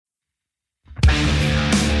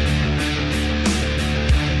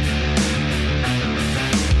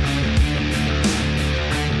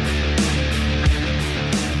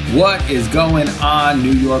What is going on,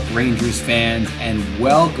 New York Rangers fans, and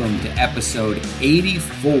welcome to episode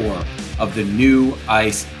 84 of the New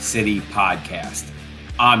Ice City podcast.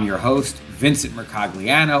 I'm your host, Vincent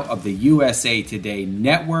Mercogliano of the USA Today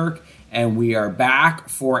Network, and we are back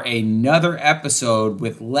for another episode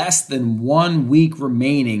with less than 1 week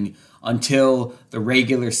remaining until the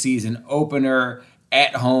regular season opener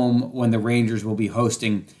at home when the Rangers will be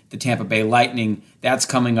hosting the Tampa Bay Lightning. That's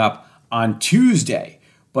coming up on Tuesday.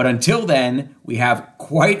 But until then, we have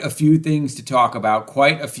quite a few things to talk about,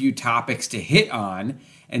 quite a few topics to hit on,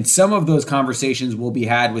 and some of those conversations will be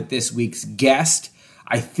had with this week's guest.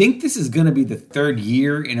 I think this is going to be the third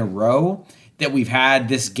year in a row that we've had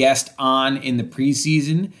this guest on in the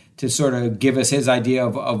preseason to sort of give us his idea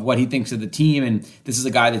of what he thinks of the team. And this is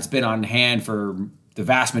a guy that's been on hand for the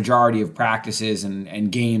vast majority of practices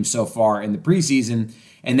and games so far in the preseason,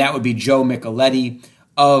 and that would be Joe Micheletti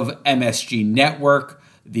of MSG Network,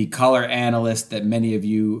 the color analyst that many of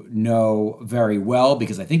you know very well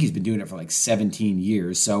because I think he's been doing it for like 17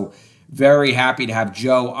 years. So very happy to have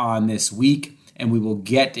Joe on this week, and we will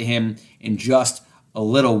get to him in just a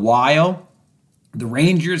little while. The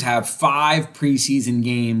Rangers have 5 preseason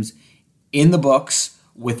games in the books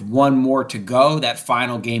with one more to go. That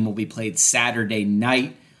final game will be played Saturday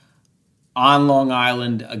night on Long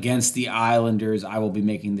Island against the Islanders. I will be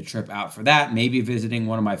making the trip out for that, maybe visiting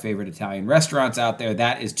one of my favorite Italian restaurants out there.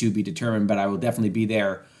 That is to be determined, but I will definitely be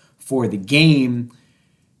there for the game.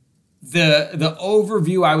 The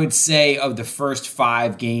overview, I would say, of the first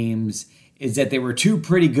 5 games is that there were 2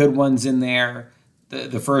 pretty good ones in there.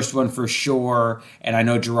 The first one for sure, and I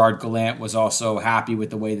know Gerard Gallant was also happy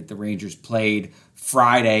with the way that the Rangers played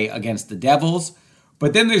Friday against the Devils.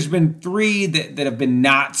 But then there's been 3 that have been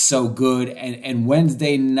not so good, and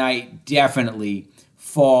Wednesday night definitely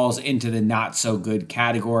falls into the not so good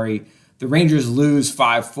category. The Rangers lose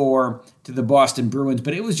 5-4 to the Boston Bruins,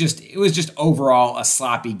 but it was just overall a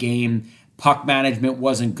sloppy game. Puck management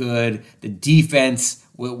wasn't good. The defense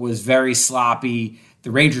was very sloppy. The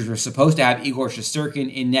Rangers were supposed to have Igor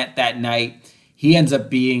Shesterkin in net that night. He ends up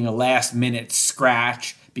being a last-minute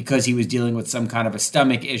scratch because he was dealing with some kind of a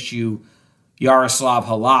stomach issue. Yaroslav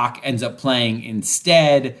Halak ends up playing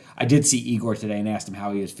instead. I did see Igor today and asked him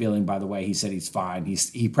how he was feeling. By the way, he said he's fine.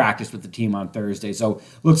 He practiced with the team on Thursday, so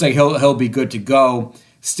looks like he'll be good to go.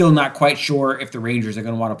 Still not quite sure if the Rangers are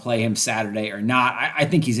going to want to play him Saturday or not. I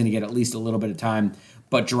think he's going to get at least a little bit of time,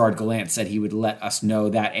 but Gerard Gallant said he would let us know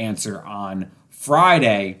that answer on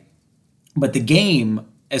Friday. But the game,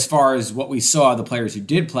 as far as what we saw, the players who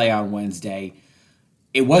did play on Wednesday,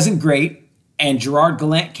 it wasn't great. And Gerard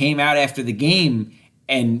Gallant came out after the game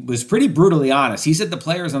and was pretty brutally honest. He said the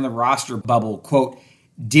players on the roster bubble, quote,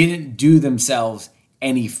 didn't do themselves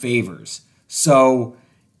any favors. So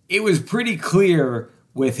it was pretty clear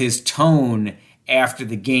with his tone after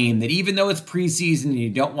the game that even though it's preseason and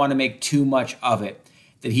you don't want to make too much of it,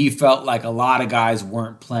 that he felt like a lot of guys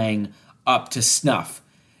weren't playing up to snuff.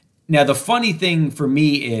 Now, the funny thing for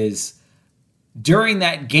me is during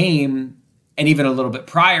that game, and even a little bit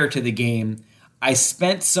prior to the game, I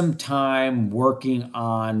spent some time working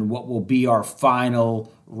on what will be our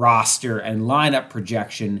final roster and lineup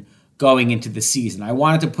projection going into the season. I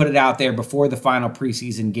wanted to put it out there before the final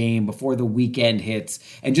preseason game, before the weekend hits,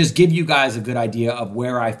 and just give you guys a good idea of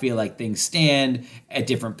where I feel like things stand at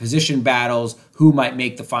different position battles, who might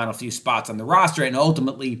make the final few spots on the roster, and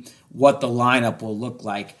ultimately what the lineup will look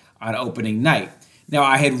like on opening night. Now,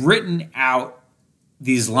 I had written out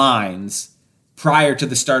these lines prior to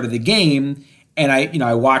the start of the game, and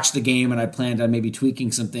I watched the game and I planned on maybe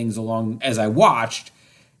tweaking some things along as I watched.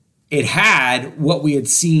 It had what we had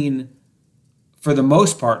seen for the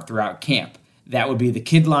most part throughout camp. That would be the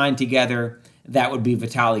kid line together. That would be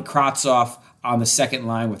Vitali Kravtsov on the second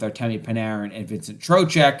line with Artemi Panarin and Vincent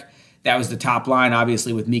Trocheck. That was the top line,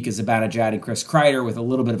 obviously, with Mika Zibanejad and Chris Kreider, with a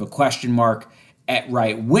little bit of a question mark at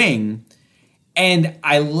right wing. And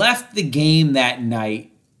I left the game that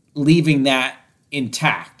night leaving that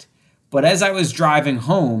intact. But as I was driving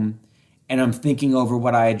home and I'm thinking over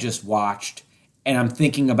what I had just watched, and I'm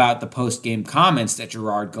thinking about the post-game comments that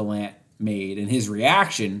Gerard Gallant made and his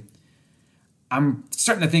reaction, I'm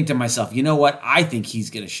starting to think to myself, you know what? I think he's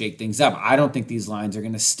going to shake things up. I don't think these lines are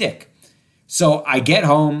going to stick. So I get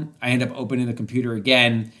home, I end up opening the computer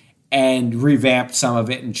again and revamped some of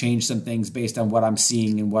it and changed some things based on what I'm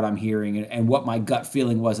seeing and what I'm hearing and what my gut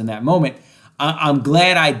feeling was in that moment. I'm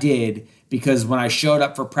glad I did, because when I showed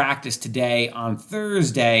up for practice today on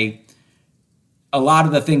Thursday, a lot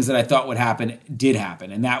of the things that I thought would happen did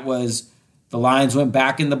happen. And that was the lines went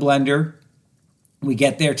back in the blender. We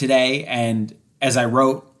get there today, and as I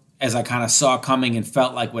wrote as I kind of saw coming and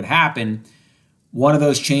felt like would happen. One of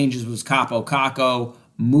those changes was Kaapo Kakko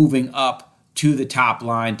moving up to the top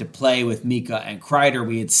line to play with Mika and Kreider.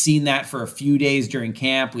 We had seen that for a few days during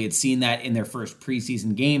camp. We had seen that in their first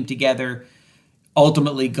preseason game together.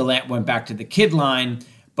 Ultimately, Gallant went back to the kid line,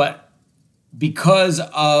 but because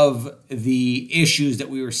of the issues that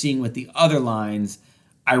we were seeing with the other lines,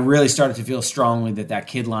 I really started to feel strongly that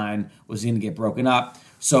kid line was going to get broken up.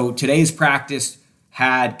 So today's practice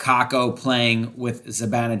had Kakko playing with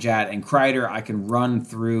Zibanejad and Kreider. I can run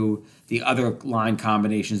through the other line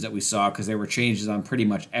combinations that we saw because there were changes on pretty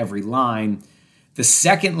much every line. The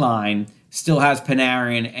second line still has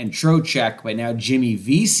Panarin and Trocheck, but now Jimmy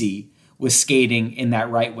Vesey was skating in that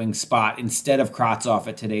right wing spot instead of Kravtsov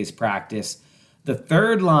at today's practice. The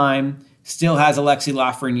third line still has Alexis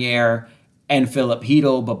Lafreniere and Philip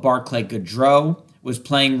Hedl, but Barclay Goodrow was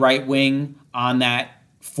playing right wing on that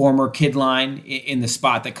former kid line in the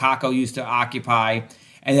spot that Kakko used to occupy.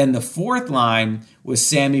 And then the fourth line was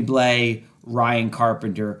Sammy Blais, Ryan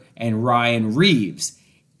Carpenter, and Ryan Reeves.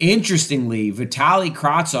 Interestingly, Vitali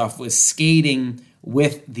Kravtsov was skating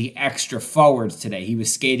with the extra forwards today. He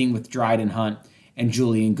was skating with Dryden Hunt and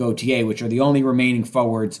Julien Gauthier, which are the only remaining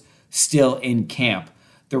forwards still in camp.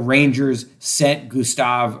 The Rangers sent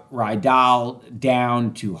Gustav Rydal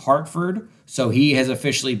down to Hartford, so he has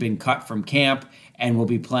officially been cut from camp and will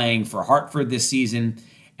be playing for Hartford this season.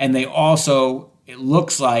 And they also, it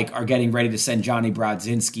looks like, are getting ready to send Johnny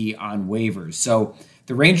Brodzinski on waivers. So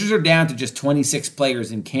the Rangers are down to just 26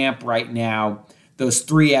 players in camp right now. Those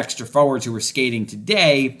three extra forwards who were skating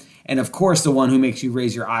today. And of course, the one who makes you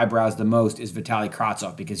raise your eyebrows the most is Vitali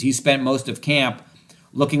Kravtsov, because he spent most of camp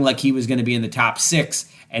looking like he was going to be in the top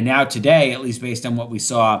six. And now today, at least based on what we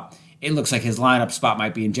saw, it looks like his lineup spot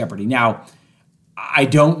might be in jeopardy. Now, I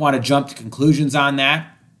don't want to jump to conclusions on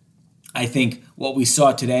that. I think what we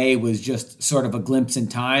saw today was just sort of a glimpse in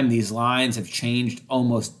time. These lines have changed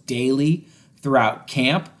almost daily throughout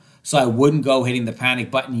camp, so I wouldn't go hitting the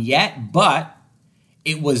panic button yet, but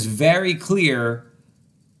it was very clear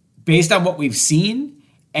based on what we've seen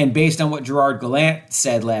and based on what Gerard Gallant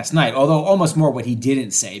said last night, although almost more what he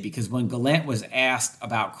didn't say, because when Gallant was asked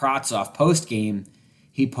about Kravtsov post-game,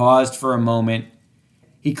 he paused for a moment.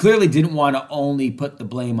 He clearly didn't want to only put the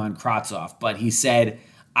blame on Kravtsov, but he said,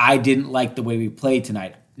 I didn't like the way we played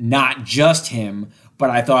tonight. Not just him, but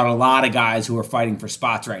I thought a lot of guys who are fighting for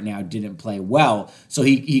spots right now didn't play well. So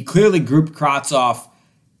he clearly grouped Kravtsov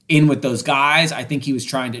in with those guys. I think he was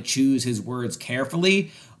trying to choose his words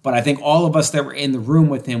carefully, but I think all of us that were in the room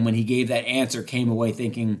with him when he gave that answer came away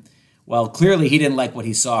thinking, well, clearly he didn't like what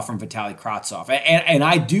he saw from Vitali Kravtsov. And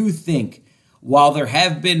I do think, while there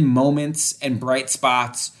have been moments and bright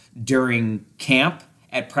spots during camp,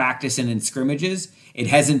 at practice and in scrimmages, it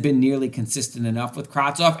hasn't been nearly consistent enough with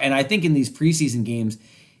Kravtsov. And I think in these preseason games,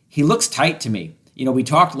 he looks tight to me. You know, we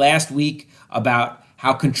talked last week about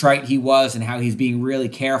how contrite he was and how he's being really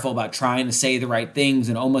careful about trying to say the right things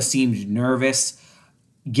and almost seems nervous,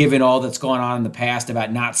 given all that's going on in the past,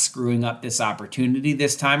 about not screwing up this opportunity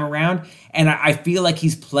this time around. And I feel like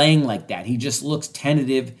he's playing like that. He just looks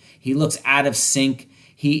tentative. He looks out of sync.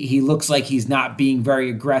 He looks like he's not being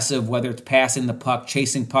very aggressive, whether it's passing the puck,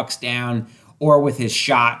 chasing pucks down, or with his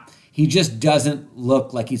shot. He just doesn't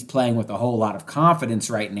look like he's playing with a whole lot of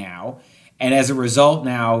confidence right now. And as a result,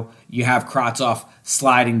 now you have Kravtsov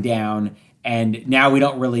sliding down, and now we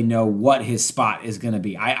don't really know what his spot is going to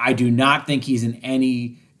be. I do not think he's in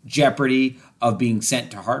any jeopardy of being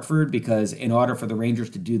sent to Hartford, because in order for the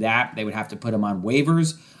Rangers to do that, they would have to put him on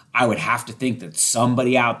waivers. I would have to think that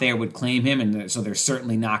somebody out there would claim him, and so they're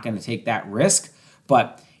certainly not going to take that risk.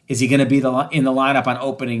 But is he going to be in the lineup on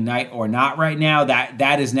opening night or not right now?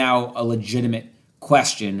 That is now a legitimate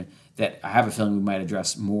question that I have a feeling we might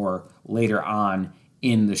address more later on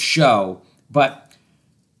in the show. But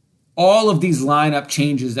all of these lineup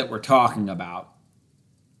changes that we're talking about,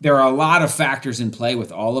 there are a lot of factors in play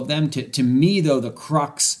with all of them. To me, though, the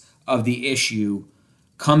crux of the issue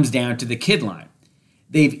comes down to the kid line.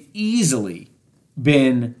 They've easily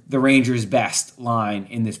been the Rangers' best line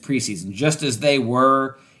in this preseason, just as they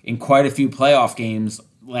were in quite a few playoff games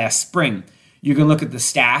last spring. You can look at the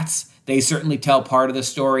stats. They certainly tell part of the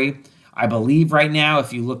story. I believe right now,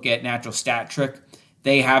 if you look at Natural Stat Trick,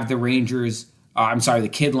 they have the Rangers, the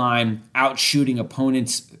kid line, out shooting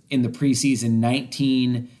opponents in the preseason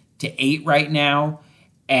 19-8 right now.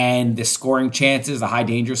 And the scoring chances, the high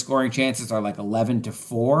danger scoring chances, are like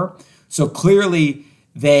 11-4. So clearly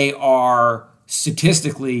they are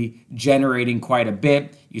statistically generating quite a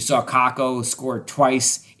bit. You saw Kakko score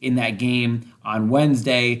twice in that game on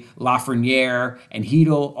Wednesday. Lafreniere and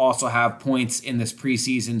Hedl also have points in this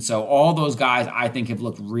preseason. So all those guys, I think, have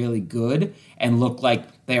looked really good and look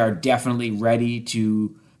like they are definitely ready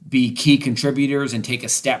to be key contributors and take a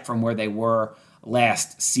step from where they were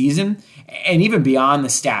last season. And even beyond the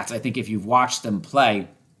stats, I think if you've watched them play,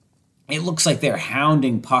 it looks like they're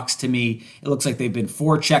hounding pucks to me. It looks like they've been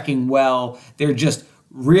forechecking well. They're just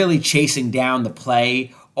really chasing down the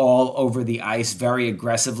play all over the ice very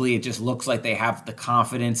aggressively. It just looks like they have the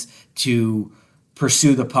confidence to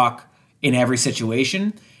pursue the puck in every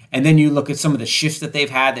situation. And then you look at some of the shifts that they've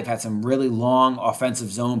had. They've had some really long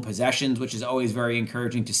offensive zone possessions, which is always very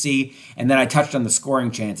encouraging to see. And then I touched on the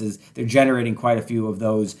scoring chances. They're generating quite a few of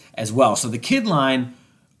those as well. So the kid line,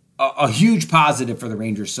 a huge positive for the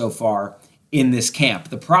Rangers so far in this camp.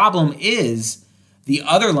 The problem is the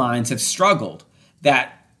other lines have struggled.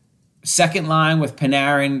 That second line with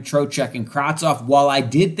Panarin, Trocheck, and Kravtsov, while I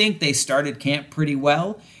did think they started camp pretty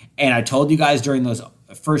well, and I told you guys during those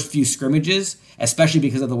first few scrimmages, especially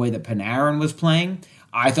because of the way that Panarin was playing,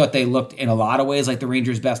 I thought they looked in a lot of ways like the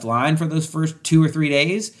Rangers' best line for those first 2 or 3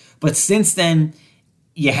 days. But since then,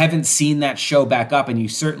 you haven't seen that show back up, and you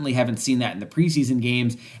certainly haven't seen that in the preseason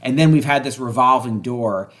games. And then we've had this revolving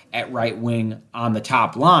door at right wing on the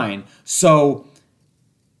top line. So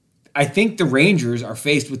I think the Rangers are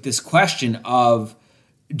faced with this question of,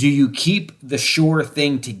 do you keep the sure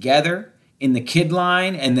thing together in the kid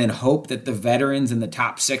line and then hope that the veterans in the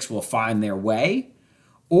top 6 will find their way?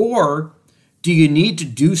 Or do you need to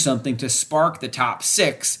do something to spark the top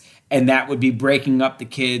 6, and that would be breaking up the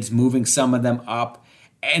kids, moving some of them up,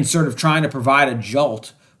 and sort of trying to provide a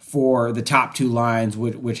jolt for the top 2 lines,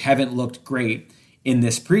 which haven't looked great in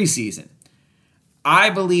this preseason?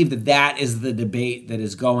 I believe that that is the debate that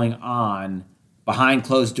is going on behind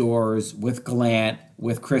closed doors with Gallant,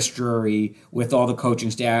 with Chris Drury, with all the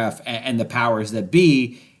coaching staff and the powers that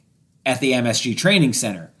be at the MSG Training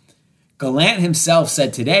Center. Gallant himself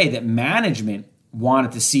said today that management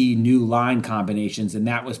wanted to see new line combinations, and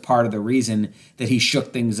that was part of the reason that he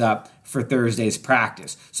shook things up for Thursday's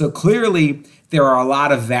practice. So clearly, there are a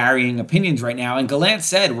lot of varying opinions right now, and Gallant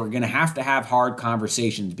said we're going to have hard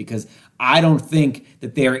conversations because I don't think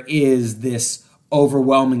that there is this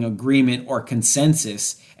overwhelming agreement or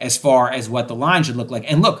consensus as far as what the line should look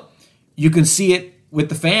like. And look, you can see it with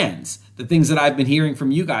the fans. The things that I've been hearing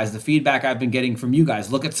from you guys, the feedback I've been getting from you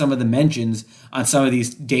guys. Look at some of the mentions on some of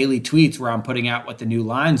these daily tweets where I'm putting out what the new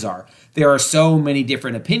lines are. There are so many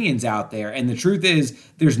different opinions out there, and the truth is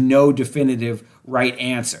there's no definitive right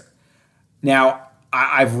answer. Now,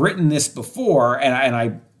 I've written this before, and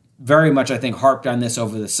I very much, I think, harped on this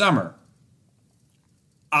over the summer.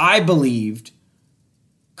 I believed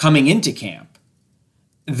coming into camp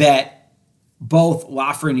that both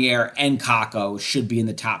Lafreniere and Kakko should be in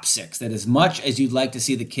the top 6. That as much as you'd like to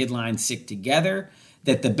see the kid line stick together,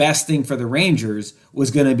 that the best thing for the Rangers was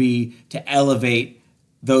going to be to elevate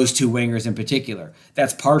those 2 wingers in particular.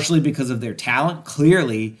 That's partially because of their talent.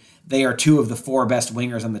 Clearly, they are 2 of the 4 best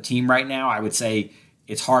wingers on the team right now. I would say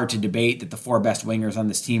it's hard to debate that the 4 best wingers on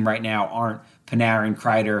this team right now aren't Panarin,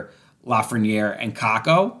 Kreider, Lafreniere, and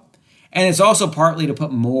Kakko. And it's also partly to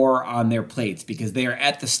put more on their plates because they are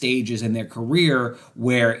at the stages in their career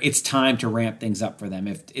where it's time to ramp things up for them.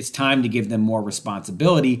 If it's time to give them more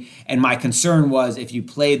responsibility. And my concern was if you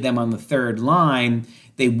played them on the third line,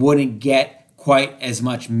 they wouldn't get quite as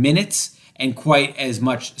much minutes and quite as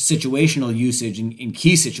much situational usage in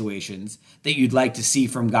key situations that you'd like to see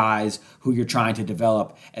from guys who you're trying to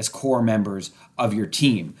develop as core members of your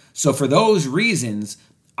team. So for those reasons,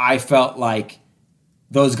 I felt like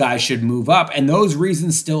those guys should move up, and those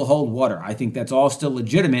reasons still hold water. I think that's all still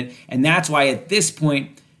legitimate, and that's why at this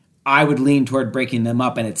point, I would lean toward breaking them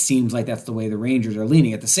up, and it seems like that's the way the Rangers are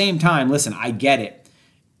leaning. At the same time, listen, I get it.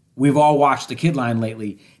 We've all watched the kid line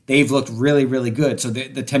lately. They've looked really, really good. So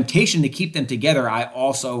the temptation to keep them together, I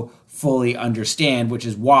also fully understand, which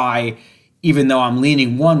is why, even though I'm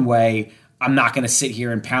leaning one way, I'm not going to sit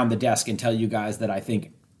here and pound the desk and tell you guys that I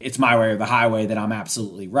think it's my way or the highway, that I'm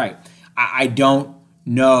absolutely right. I don't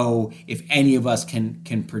know if any of us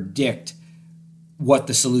can predict what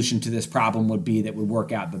the solution to this problem would be that would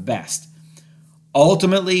work out the best.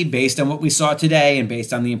 Ultimately, based on what we saw today and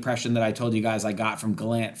based on the impression that I told you guys I got from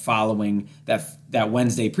Gallant following that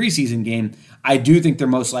Wednesday preseason game, I do think they're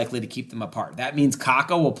most likely to keep them apart. That means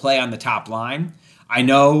Kakko will play on the top line. I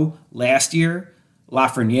know last year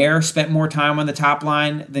Lafreniere spent more time on the top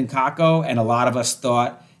line than Kakko, and a lot of us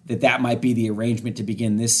thought that might be the arrangement to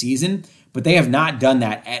begin this season, but they have not done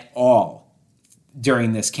that at all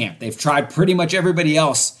during this camp. They've tried pretty much everybody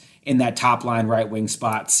else in that top line right wing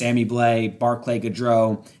spot: Sammy Blais, Barclay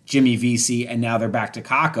Goodrow, Jimmy Vesey, and now they're back to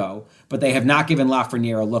Kakko. But they have not given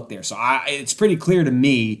Lafreniere a look there. So it's pretty clear to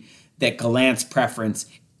me that Gallant's preference,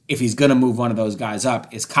 if he's going to move one of those guys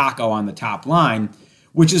up, is Kakko on the top line,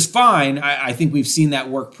 which is fine. I think we've seen that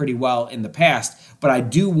work pretty well in the past. But I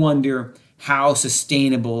do wonder how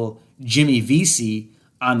sustainable Jimmy Vesey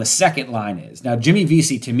on the second line is. Now, Jimmy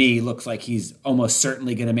Vesey, to me, looks like he's almost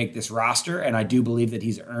certainly going to make this roster, and I do believe that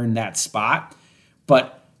he's earned that spot.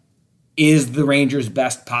 But is the Rangers'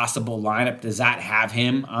 best possible lineup, does that have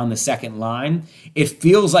him on the second line? It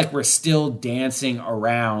feels like we're still dancing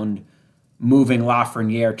around moving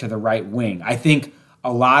Lafreniere to the right wing. I think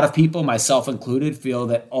a lot of people, myself included, feel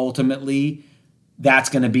that ultimately that's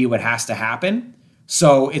going to be what has to happen.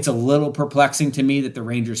 So it's a little perplexing to me that the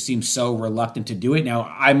Rangers seem so reluctant to do it. Now,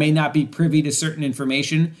 I may not be privy to certain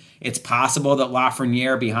information. It's possible that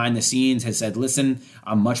Lafreniere behind the scenes has said, listen,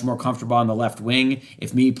 I'm much more comfortable on the left wing.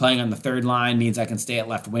 If me playing on the third line means I can stay at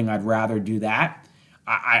left wing, I'd rather do that.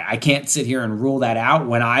 I can't sit here and rule that out.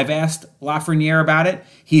 When I've asked Lafreniere about it,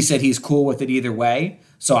 he said he's cool with it either way.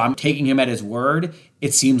 So I'm taking him at his word.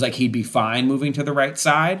 It seems like he'd be fine moving to the right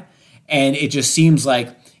side. And it just seems like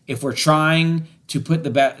if we're trying to put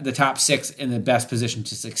the top six in the best position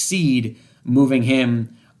to succeed, moving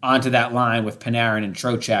him onto that line with Panarin and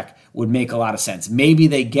Trocheck would make a lot of sense. Maybe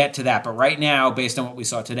they get to that, but right now, based on what we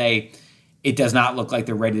saw today, it does not look like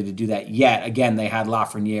they're ready to do that yet. Again, they had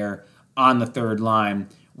Lafreniere on the third line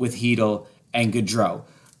with Hedl and Goodrow.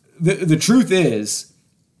 The truth is,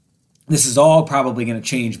 this is all probably going to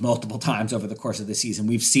change multiple times over the course of the season.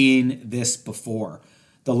 We've seen this before.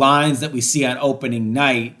 The lines that we see on opening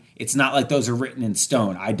night, it's not like those are written in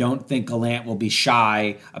stone. I don't think Gallant will be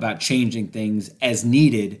shy about changing things as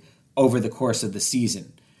needed over the course of the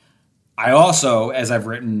season. I also, as I've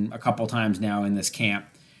written a couple times now in this camp,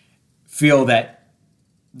 feel that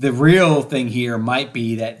the real thing here might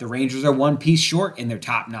be that the Rangers are one piece short in their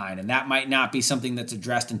top nine, and that might not be something that's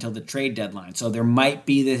addressed until the trade deadline. So there might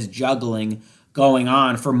be this juggling going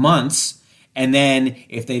on for months, and then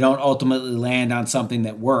if they don't ultimately land on something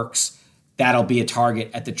that works, that'll be a target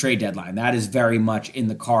at the trade deadline. That is very much in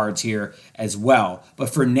the cards here as well. But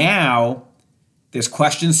for now, there's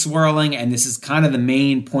questions swirling, and this is kind of the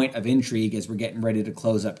main point of intrigue as we're getting ready to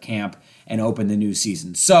close up camp and open the new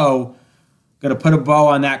season. So, going to put a bow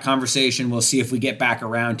on that conversation. We'll see if we get back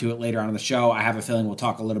around to it later on in the show. I have a feeling we'll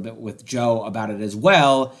talk a little bit with Joe about it as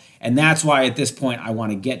well. And that's why at this point, I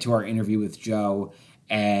want to get to our interview with Joe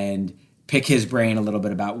and pick his brain a little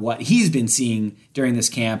bit about what he's been seeing during this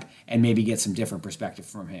camp and maybe get some different perspective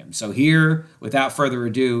from him. So here, without further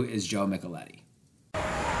ado, is Joe Micheletti.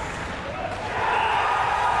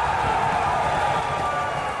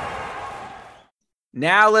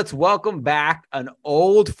 Now let's welcome back an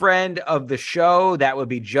old friend of the show. That would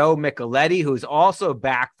be Joe Micheletti, who's also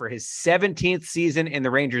back for his 17th season in the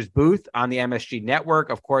Rangers booth on the MSG Network.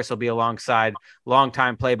 Of course, he'll be alongside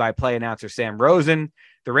longtime play-by-play announcer Sam Rosen.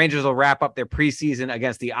 The Rangers will wrap up their preseason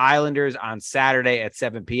against the Islanders on Saturday at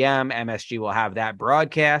 7 p.m. MSG will have that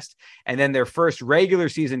broadcast. And then their first regular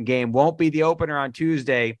season game won't be the opener on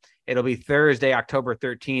Tuesday. It'll be Thursday, October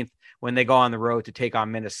 13th, when they go on the road to take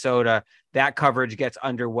on Minnesota. That coverage gets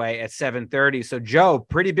underway at 7:30. So, Joe,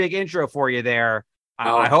 pretty big intro for you there.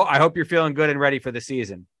 I hope you're feeling good and ready for the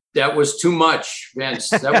season. That was too much, Vince.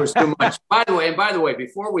 That was too much. By the way,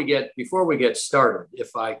 before we get started,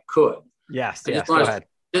 if I could, yes, go ahead.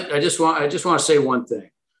 I just want to say one thing.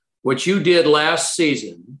 What you did last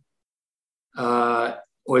season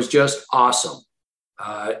was just awesome.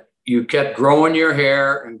 You kept growing your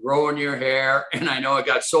hair, and I know it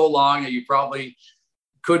got so long that you probably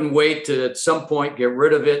couldn't wait to at some point get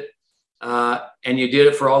rid of it. And you did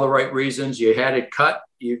it for all the right reasons. You had it cut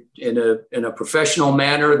in a professional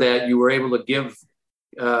manner that you were able to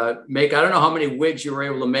make. I don't know how many wigs you were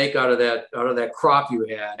able to make out of that crop you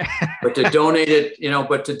had, but to donate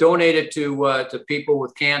it, to people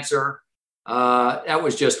with cancer, that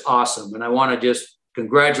was just awesome. And I want to just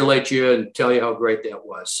congratulate you and tell you how great that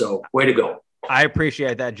was. So way to go. I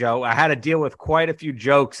appreciate that, Joe. I had to deal with quite a few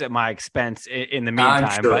jokes at my expense in the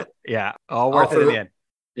meantime, sure. But yeah, all worth it in the end.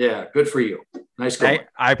 Yeah, good for you. Nice going.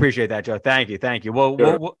 I appreciate that, Joe. Thank you. Well,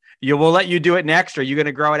 sure. We'll let you do it next. Are you going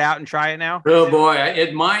to grow it out and try it now? Oh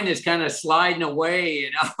boy, mine is kind of sliding away.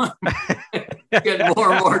 Getting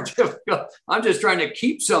more and more difficult. I'm just trying to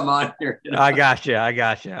keep some on here. I got you. All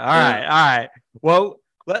right. Well,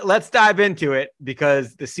 let's dive into it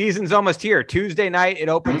because the season's almost here. Tuesday night, it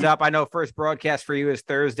opens up. I know first broadcast for you is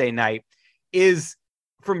Thursday night. Is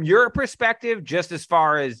from your perspective, just as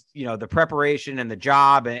far as, the preparation and the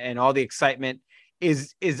job and all the excitement,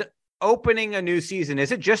 is opening a new season,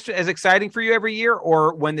 is it just as exciting for you every year?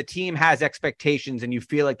 Or when the team has expectations and you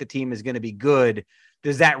feel like the team is going to be good,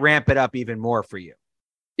 does that ramp it up even more for you?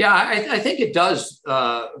 Yeah, I think it does,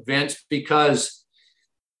 Vince, because,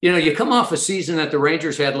 you come off a season that the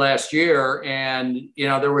Rangers had last year, and,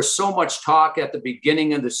 there was so much talk at the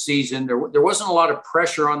beginning of the season. There wasn't a lot of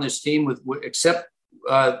pressure on this team except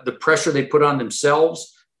the pressure they put on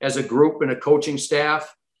themselves as a group and a coaching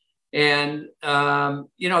staff. And,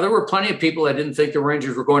 there were plenty of people that didn't think the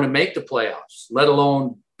Rangers were going to make the playoffs, let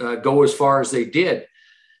alone go as far as they did.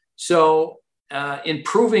 So in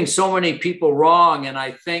proving so many people wrong, and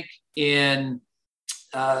I think in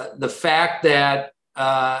the fact that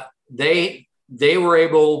they were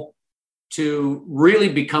able to really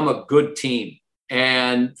become a good team.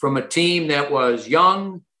 And from a team that was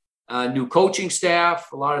young, new coaching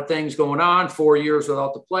staff, a lot of things going on, 4 years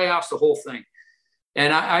without the playoffs, the whole thing.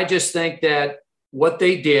 And I just think that what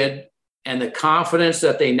they did and the confidence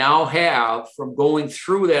that they now have from going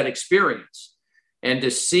through that experience, and to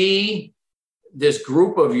see this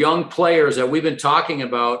group of young players that we've been talking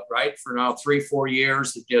about, right, for now 3-4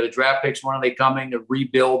 years, the draft picks, when are they coming, to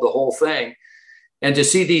rebuild the whole thing, and to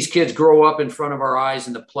see these kids grow up in front of our eyes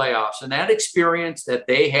in the playoffs, and that experience that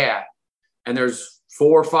they had, and there's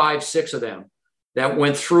 4, 5, 6 of them that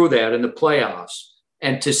went through that in the playoffs.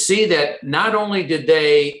 And to see that not only did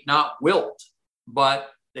they not wilt, but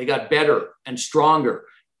they got better and stronger.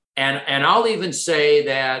 And I'll even say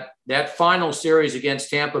that final series against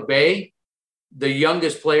Tampa Bay, the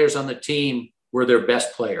youngest players on the team were their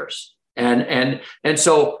best players. And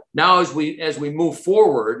so now as we move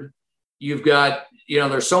forward, you've got,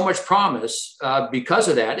 there's so much promise because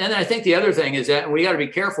of that. And I think the other thing is that we got to be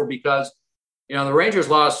careful because, the Rangers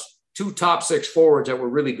lost 2 top 6 forwards that were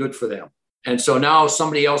really good for them. And so now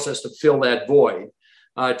somebody else has to fill that void.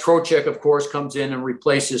 Trocheck, of course, comes in and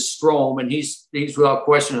replaces Strome, and he's without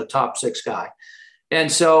question a top 6 guy. And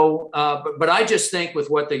so, but I just think with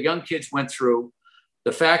what the young kids went through,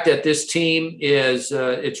 the fact that this team is,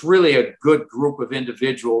 it's really a good group of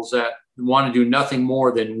individuals that want to do nothing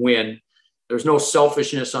more than win. There's no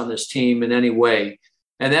selfishness on this team in any way.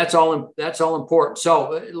 And that's all important.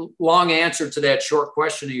 So long answer to that short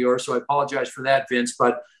question of yours. So I apologize for that, Vince,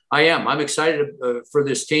 but I'm excited for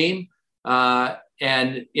this team.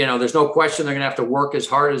 And, there's no question they're going to have to work as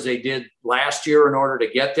hard as they did last year in order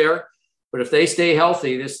to get there. But if they stay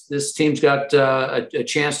healthy, this team's got a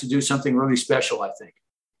chance to do something really special, I think.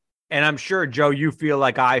 And I'm sure, Joe, you feel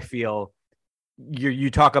like I feel. You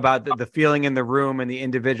talk about the feeling in the room and the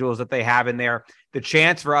individuals that they have in there. The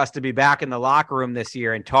chance for us to be back in the locker room this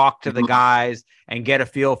year and talk to the guys and get a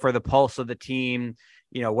feel for the pulse of the team,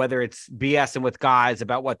 whether it's BSing with guys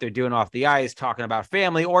about what they're doing off the ice, talking about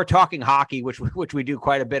family, or talking hockey, which we do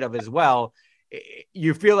quite a bit of as well.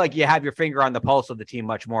 You feel like you have your finger on the pulse of the team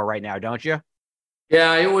much more right now, don't you?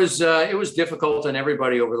 Yeah, it was difficult on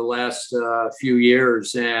everybody over the last few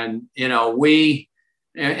years. And,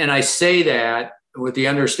 and I say that with the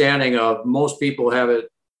understanding of most people have it,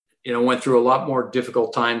 went through a lot more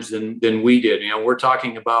difficult times than we did. We're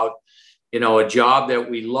talking about, a job that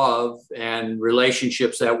we love and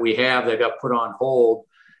relationships that we have that got put on hold,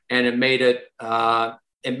 and it made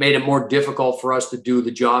it more difficult for us to do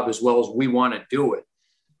the job as well as we want to do it.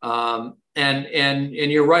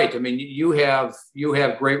 And you're right. I mean, you have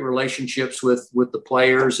great relationships with the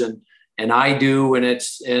players, and I do, and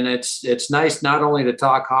it's nice not only to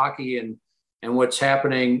talk hockey and what's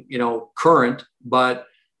happening, current, but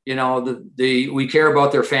we care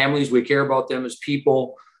about their families, we care about them as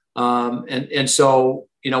people. And so,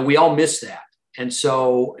 we all miss that. And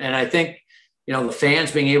so, and I think, the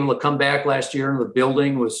fans being able to come back last year in the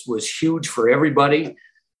building was huge for everybody.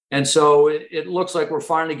 And so it looks like we're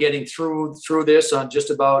finally getting through this on just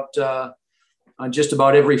about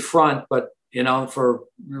every front. But, for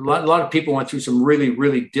a lot of people went through some really,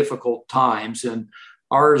 really difficult times, and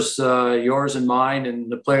ours, yours and mine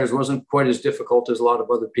and the players wasn't quite as difficult as a lot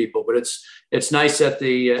of other people, but it's nice that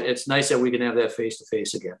we can have that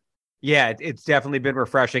face-to-face again. Yeah, it's definitely been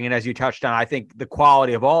refreshing. And as you touched on, I think the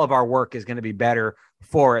quality of all of our work is going to be better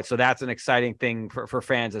for it. So that's an exciting thing for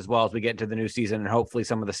fans as well as we get into the new season, and hopefully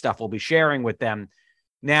some of the stuff we'll be sharing with them.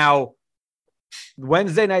 Now,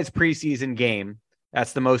 Wednesday night's preseason game,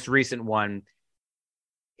 that's the most recent one.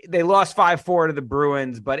 They lost 5-4 to the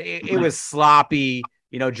Bruins, but it was sloppy.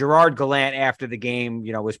 Gerard Gallant after the game,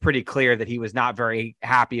 was pretty clear that he was not very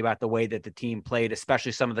happy about the way that the team played,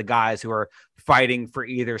 especially some of the guys who are fighting for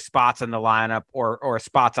either spots in the lineup or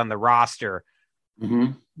spots on the roster.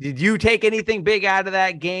 Mm-hmm. Did you take anything big out of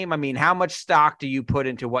that game? I mean, how much stock do you put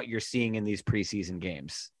into what you're seeing in these preseason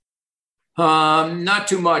games? Not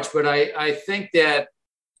too much, but I think that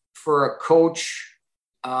for a coach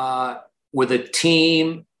with a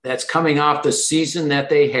team that's coming off the season that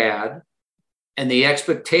they had and the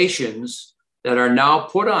expectations that are now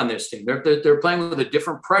put on this team, they're playing with a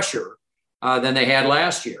different pressure than they had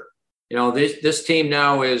last year. You know, this team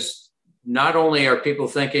now is not only are people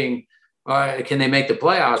thinking, can they make the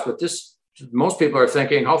playoffs, but most people are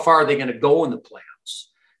thinking, how far are they going to go in the playoffs?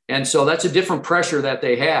 And so that's a different pressure that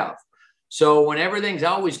they have. So when everything's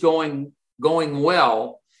always going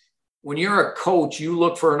well, when you're a coach, you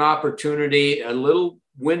look for an opportunity, a little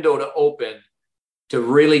window to open to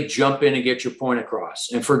really jump in and get your point across.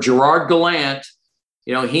 And for Gerard Gallant,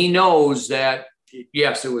 you know, he knows that,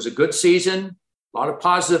 yes, it was a good season. A lot of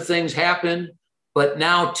positive things happened, but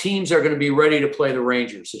now teams are going to be ready to play the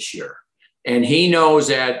Rangers this year. And he knows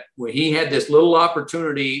that when he had this little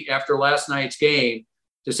opportunity after last night's game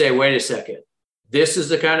to say, wait a second, this is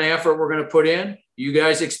the kind of effort we're going to put in. You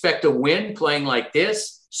guys expect to win playing like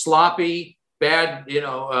this, sloppy, bad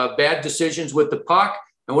decisions with the puck.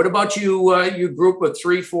 And what about you group of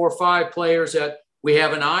 3, 4, 5 players that we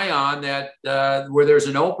have an eye on that where there's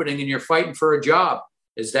an opening and you're fighting for a job?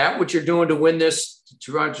 Is that what you're doing to win this,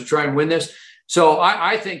 to try and win this? So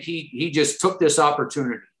I think he just took this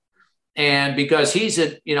opportunity. And because he's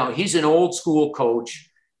an old school coach,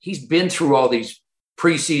 he's been through all these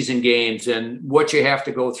preseason games and what you have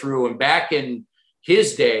to go through. And back in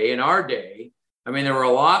his day, in our day, I mean, there were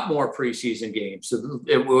a lot more preseason games.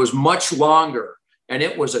 It was much longer and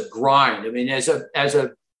it was a grind. I mean, as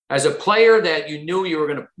a player that you knew you were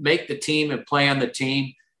going to make the team and play on the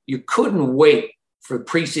team, you couldn't wait for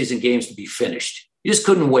preseason games to be finished. You just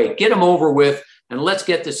couldn't wait. Get them over with and let's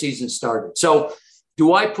get the season started. So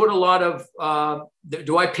do I pay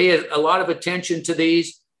a lot of attention to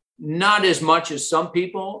these? Not as much as some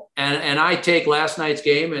people. And I take last night's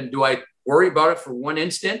game and do I worry about it for one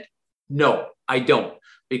instant? No, I don't,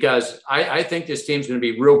 because I think this team's going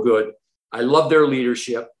to be real good. I love their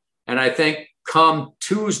leadership. And I think come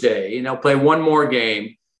Tuesday, play one more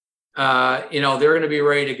game, they're going to be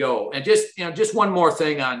ready to go. And just one more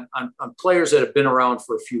thing on players that have been around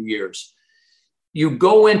for a few years. You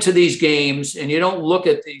go into these games and you don't look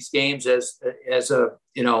at these games as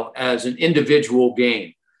an individual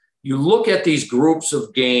game. You look at these groups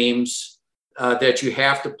of games that you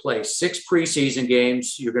have to play. 6 preseason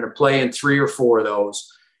games. You're going to play in 3 or 4 of those.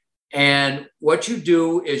 And what you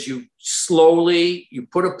do is you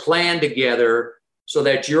put a plan together so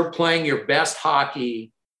that you're playing your best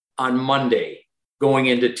hockey on Monday going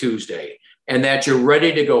into Tuesday, and that you're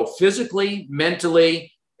ready to go physically,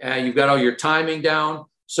 mentally. You've got all your timing down.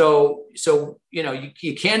 So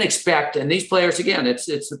you can't expect, and these players, again, it's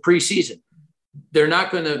the preseason. You're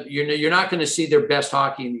not going to see their best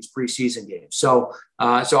hockey in these preseason games. So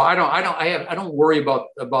I don't worry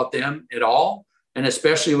about them at all. And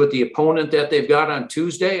especially with the opponent that they've got on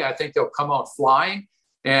Tuesday, I think they'll come out flying.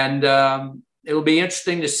 And it'll be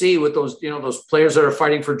interesting to see with those players that are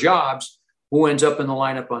fighting for jobs, who ends up in the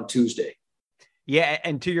lineup on Tuesday. Yeah.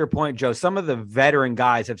 And to your point, Joe, some of the veteran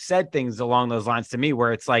guys have said things along those lines to me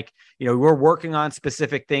where it's like, we're working on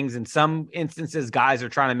specific things. In some instances, guys are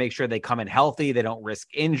trying to make sure they come in healthy. They don't risk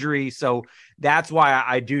injury. So that's why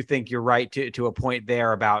I do think you're right to a point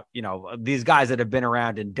there about, these guys that have been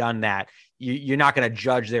around and done that. You're not going to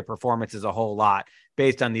judge their performances a whole lot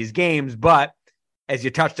based on these games. But as you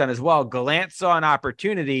touched on as well, Gallant saw an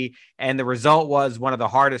opportunity, and the result was one of the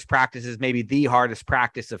hardest practices, maybe the hardest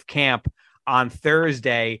practice of camp on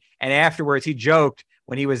Thursday. And afterwards, he joked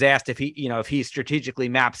when he was asked if he strategically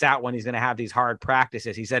maps out when he's going to have these hard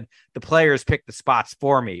practices. He said, the players pick the spots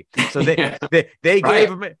for me. So they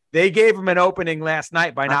gave him an opening last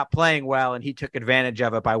night by not playing well, and he took advantage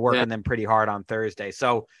of it by working them pretty hard on Thursday.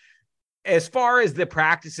 So as far as the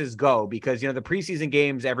practices go, because, the preseason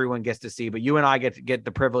games everyone gets to see, but you and I get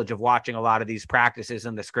the privilege of watching a lot of these practices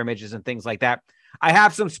and the scrimmages and things like that. I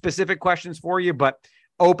have some specific questions for you, but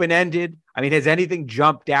open-ended. I mean, has anything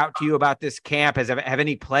jumped out to you about this camp? Have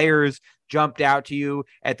any players jumped out to you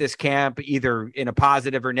at this camp, either in a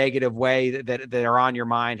positive or negative way that are on your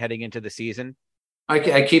mind heading into the season?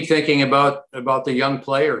 I keep thinking about the young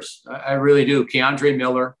players. I really do. Keandre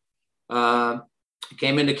Miller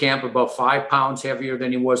came into camp about 5 pounds heavier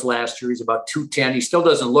than he was last year. He's about 210. He still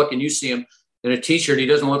doesn't look, and you see him in a t-shirt, he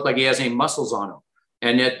doesn't look like he has any muscles on him.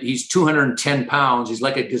 And yet he's 210 pounds. He's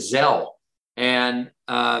like a gazelle. And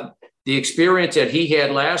the experience that he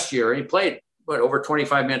had last year, he played over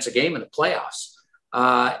 25 minutes a game in the playoffs,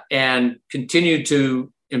 and continued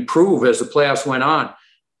to improve as the playoffs went on.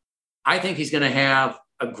 I think he's going to have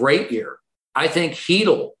a great year. I think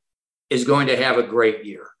Hedl is going to have a great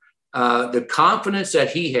year. The confidence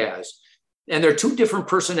that he has, and they're two different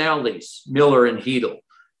personalities, Miller and Hedl.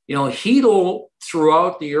 You know, Hedl,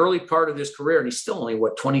 throughout the early part of his career, and he's still only,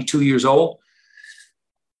 22 years old?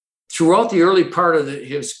 Throughout the early part of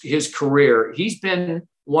his career, he's been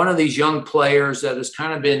one of these young players that has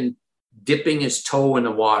kind of been dipping his toe in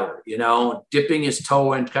the water, dipping his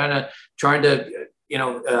toe and kind of trying to,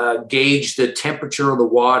 gauge the temperature of the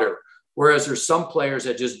water. Whereas there's some players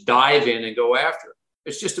that just dive in and go after it.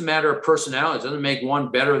 It's just a matter of personality. It doesn't make one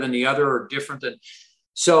better than the other or different than.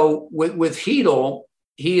 So with Hedl,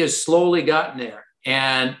 he has slowly gotten there.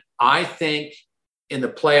 And I think in the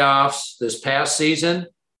playoffs this past season,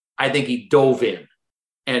 I think he dove in.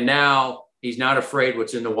 And now he's not afraid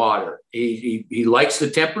what's in the water. He likes the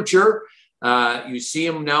temperature. You see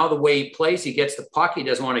him now, the way he plays. He gets the puck. He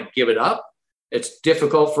doesn't want to give it up. It's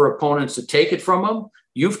difficult for opponents to take it from him.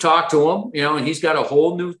 You've talked to him, and he's got a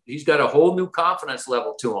whole new confidence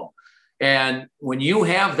level to him. And when you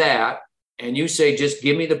have that and you say, just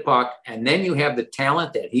give me the puck, and then you have the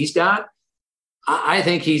talent that he's got, I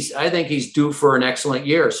think he's due for an excellent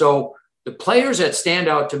year. So the players that stand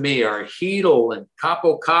out to me are Hedl and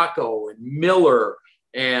Capo and Miller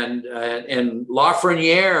and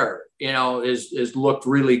Lafreniere, is looked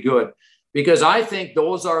really good, because I think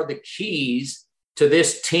those are the keys to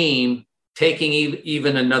this team taking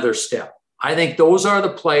even another step. I think those are the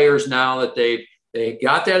players now that they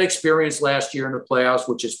got that experience last year in the playoffs,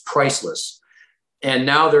 which is priceless. And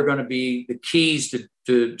now they're going to be the keys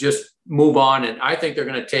to just move on. And I think they're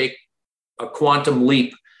going to take a quantum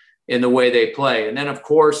leap in the way they play. And then, of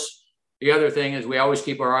course, the other thing is we always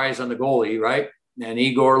keep our eyes on the goalie, right? And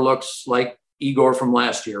Igor looks like Igor from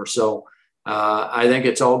last year. So I think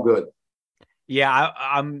it's all good. Yeah,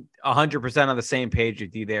 I'm 100% on the same page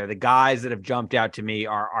with you there. The guys that have jumped out to me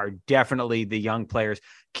are definitely the young players.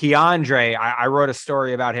 Keandre, I wrote a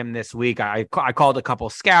story about him this week. I called a couple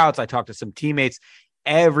scouts. I talked to some teammates.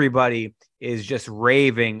 Everybody is just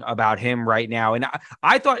raving about him right now. And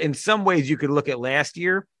I thought in some ways you could look at last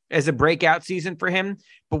year as a breakout season for him.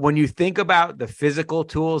 But when you think about the physical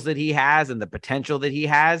tools that he has and the potential that he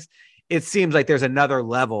has, it seems like there's another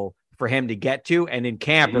level for him to get to. And in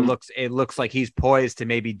camp, it looks like he's poised to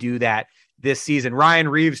maybe do that this season. Ryan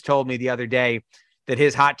Reeves told me the other day that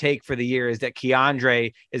his hot take for the year is that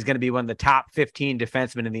Keandre is going to be one of the top 15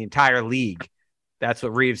 defensemen in the entire league. That's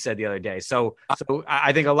what Reeves said the other day. So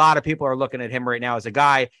I think a lot of people are looking at him right now as a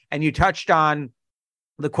guy. And you touched on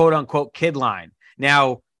the quote unquote kid line.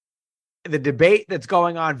 Now, the debate that's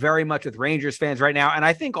going on very much with Rangers fans right now, and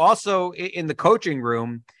I think also in the coaching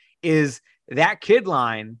room, is that kid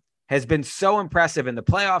line has been so impressive in the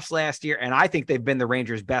playoffs last year. And I think they've been the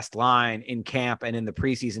Rangers' best line in camp and in the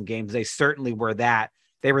preseason games. They certainly were that.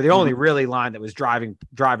 They were the only really line that was driving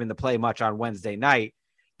the play much on Wednesday night.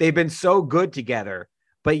 They've been so good together,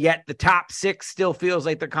 but yet the top six still feels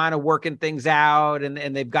like they're kind of working things out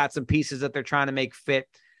and they've got some pieces that they're trying to make fit.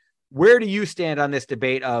 Where do you stand on this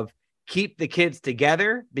debate of keep the kids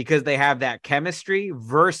together because they have that chemistry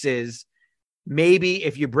versus maybe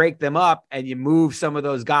if you break them up and you move some of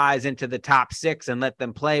those guys into the top six and let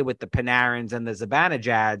them play with the Panarins and the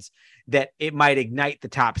Zibanejads, that it might ignite the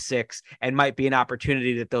top six and might be an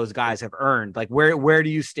opportunity that those guys have earned? Like where do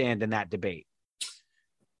you stand in that debate?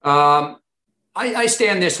 I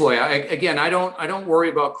stand this way. I don't worry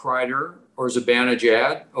about Kreider or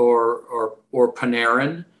Zibanejad or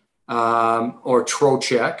Panarin or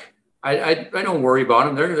Trocheck. I don't worry about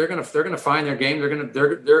them. They're gonna find their game.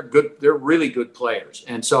 They're good. They're really good players,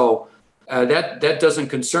 and so that doesn't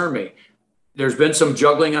concern me. There's been some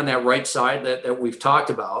juggling on that right side that we've talked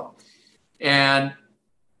about, and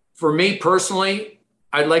for me personally,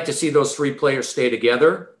 I'd like to see those three players stay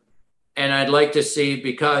together, and I'd like to see,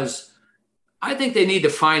 because I think they need to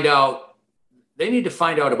find out. They need to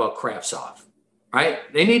find out about Kravtsov. Right?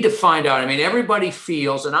 They need to find out. I mean, everybody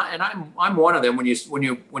feels, and I'm one of them. When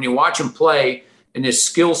you watch him play, and his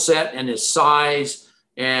skill set and his size,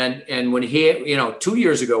 and when he, 2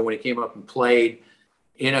 years ago when he came up and played,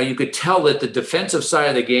 you could tell that the defensive side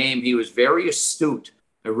of the game, he was very astute,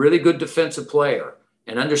 a really good defensive player,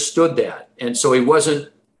 and understood that. And so he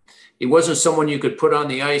wasn't someone you could put on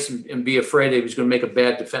the ice and be afraid that he was going to make a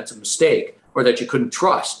bad defensive mistake or that you couldn't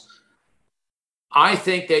trust. I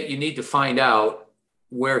think that you need to find out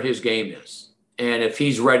where his game is and if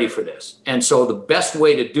he's ready for this. And so the best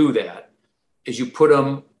way to do that is you put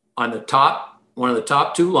him on one of the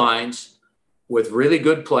top two lines with really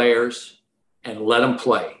good players and let him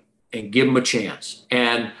play and give him a chance.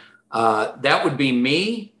 And That would be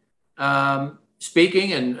me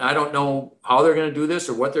speaking, and I don't know how they're going to do this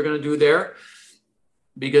or what they're going to do there,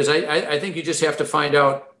 because I think you just have to find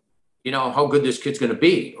out, how good this kid's going to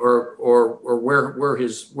be, or where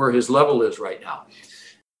his level is right now.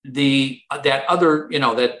 That other,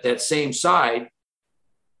 that same side,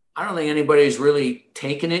 I don't think anybody's really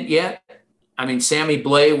taken it yet. I mean, Sammy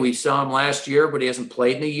Blay, we saw him last year, but he hasn't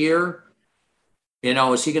played in a year.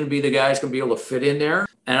 Is he going to be the guy that's going to be able to fit in there?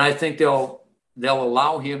 And I think they'll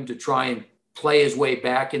allow him to try and play his way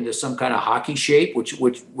back into some kind of hockey shape,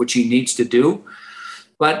 which he needs to do.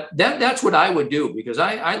 But that's what I would do, because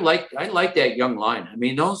I like that young line. I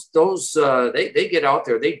mean, those they get out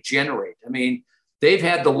there, they generate. I mean, they've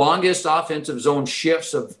had the longest offensive zone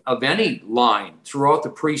shifts of any line throughout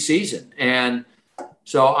the preseason, and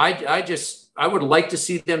so I would like to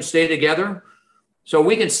see them stay together. So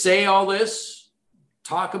we can say all this,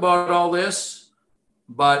 talk about all this,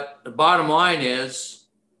 but the bottom line is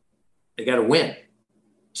they got to win.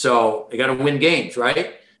 So they got to win games,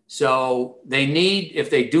 right? So if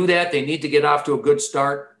they do that, they need to get off to a good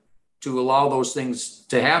start to allow those things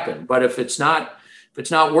to happen. But if it's not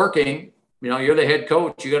working, you're the head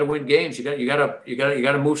coach. You got to win games. You got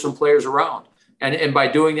to move some players around. And by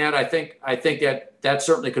doing that, I think that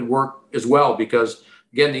certainly could work as well, because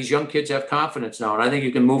again, these young kids have confidence now, and I think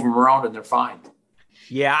you can move them around and they're fine.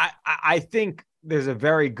 Yeah, I think there's a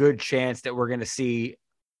very good chance that we're going to see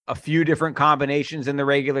a few different combinations in the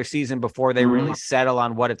regular season before they really settle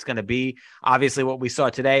on what it's going to be. Obviously, what we saw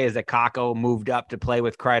today is that Kakko moved up to play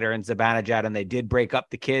with Kreider and Zibanejad, and they did break up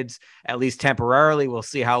the kids, at least temporarily. We'll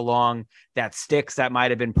see how long that sticks. That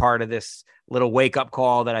might have been part of this little wake-up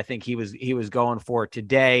call that I think he was going for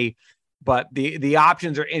today. But the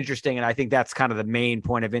options are interesting, and I think that's kind of the main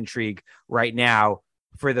point of intrigue right now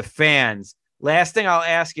for the fans. Last thing I'll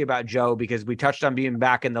ask you about, Joe, because we touched on being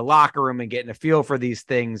back in the locker room and getting a feel for these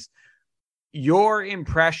things. Your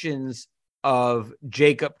impressions of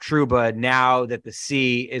Jacob Trouba now that the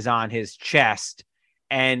C is on his chest.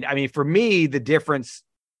 And I mean, for me, the difference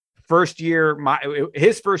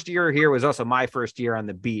his first year here was also my first year on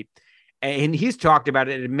the beat. And he's talked about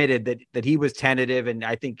it, admitted that he was tentative. And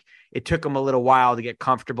I think it took him a little while to get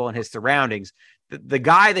comfortable in his surroundings. The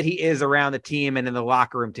guy that he is around the team and in the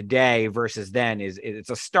locker room today versus then it's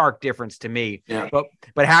a stark difference to me. Yeah.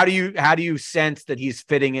 But how do you sense that he's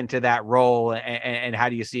fitting into that role, and how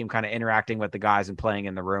do you see him kind of interacting with the guys and playing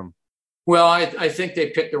in the room? Well, I think they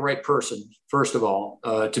picked the right person, first of all,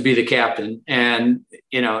 to be the captain. And,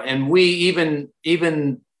 and we even,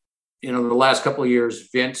 the last couple of years,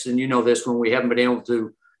 Vince, and this, when we haven't been able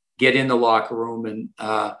to get in the locker room, and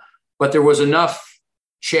but there was enough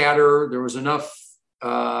chatter, there was enough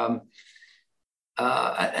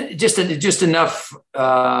just enough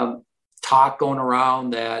talk going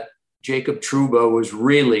around that Jacob Trouba was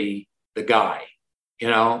really the guy.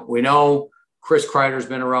 We know Chris Kreider's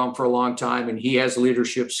been around for a long time, and he has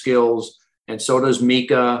leadership skills, and so does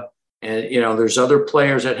Mika. And, there's other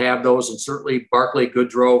players that have those, and certainly Barclay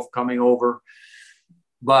Goodrow coming over.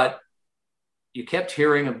 But you kept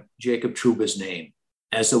hearing of Jacob Trouba's name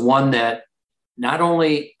as the one that, not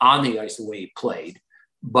only on the ice, the way he played,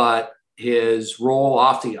 but his role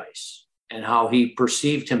off the ice and how he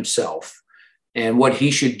perceived himself and what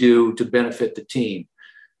he should do to benefit the team.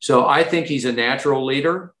 So I think he's a natural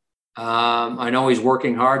leader. I know he's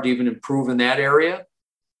working hard to even improve in that area.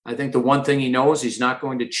 I think the one thing he knows, he's not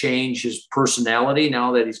going to change his personality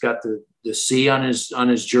now that he's got the C on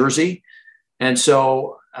his jersey. And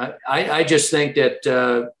so I just think that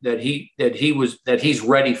he's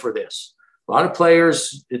ready for this. A lot of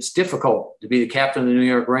players, it's difficult to be the captain of the New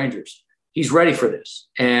York Rangers. He's ready for this.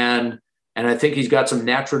 And I think he's got some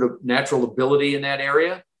natural ability in that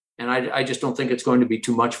area. And I just don't think it's going to be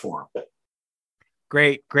too much for him.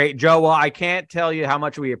 Great. Joe, well, I can't tell you how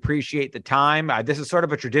much we appreciate the time. This is sort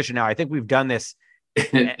of a tradition now. I think we've done this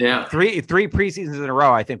yeah. three preseasons in a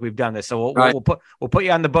row. I think we've done this. So we'll put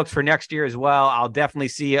you on the books for next year as well. I'll definitely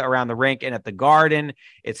see you around the rink and at the Garden.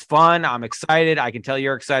 It's fun. I'm excited. I can tell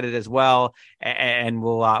you're excited as well. And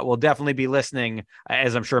we'll definitely be listening,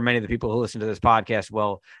 as I'm sure many of the people who listen to this podcast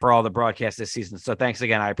will, for all the broadcasts this season. So thanks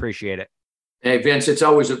again. I appreciate it. Hey, Vince, it's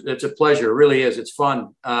a pleasure. It really is. It's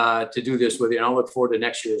fun to do this with you. And I'll look forward to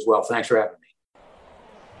next year as well. Thanks for having me.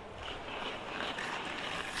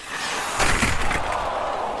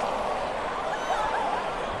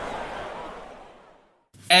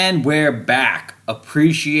 And we're back.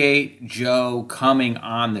 Appreciate Joe coming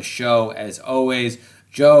on the show as always.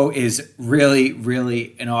 Joe is really,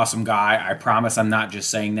 really an awesome guy. I promise I'm not just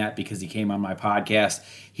saying that because he came on my podcast.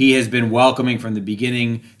 He has been welcoming from the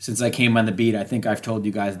beginning since I came on the beat. I think I've told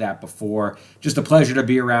you guys that before. Just a pleasure to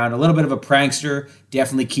be around. A little bit of a prankster,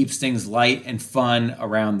 definitely keeps things light and fun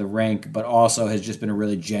around the rink, but also has just been a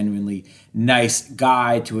really genuinely nice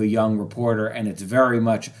guy to a young reporter, and it's very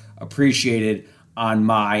much appreciated on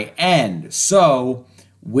my end. So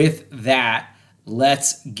with that,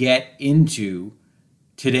 let's get into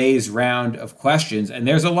today's round of questions. And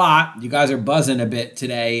there's a lot. You guys are buzzing a bit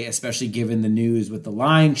today, especially given the news with the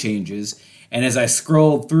line changes. And as I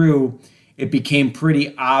scrolled through, it became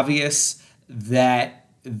pretty obvious that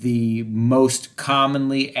the most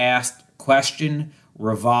commonly asked question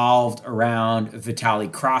revolved around Vitali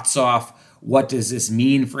Kravtsov. What does this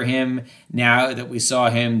mean for him now that we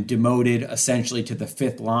saw him demoted essentially to the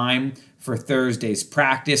fifth line for Thursday's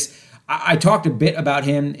practice? I talked a bit about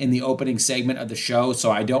him in the opening segment of the show,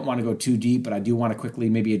 so I don't want to go too deep, but I do want to quickly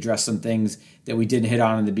maybe address some things that we didn't hit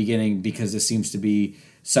on in the beginning because this seems to be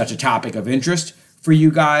such a topic of interest for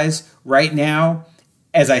you guys right now.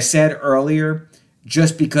 As I said earlier,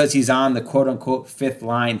 just because he's on the quote-unquote fifth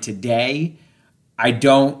line today, I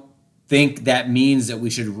don't think that means that we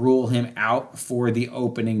should rule him out for the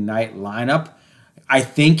opening night lineup. I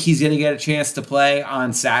think he's going to get a chance to play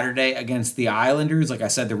on Saturday against the Islanders. Like I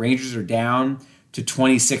said, the Rangers are down to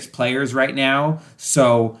 26 players right now.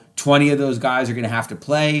 So 20 of those guys are going to have to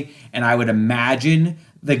play. And I would imagine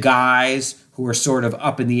the guys who are sort of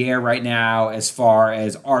up in the air right now as far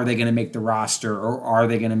as are they going to make the roster or are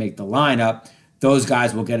they going to make the lineup, those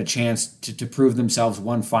guys will get a chance to prove themselves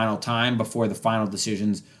one final time before the final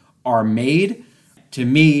decisions are made. To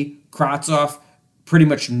me, Kravtsov, pretty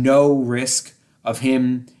much no risk of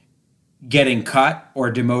him getting cut or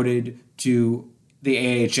demoted to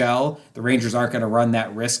the AHL. The Rangers aren't going to run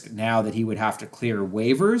that risk now that he would have to clear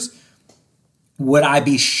waivers. Would I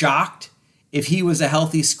be shocked if he was a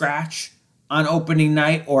healthy scratch on opening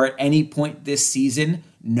night or at any point this season?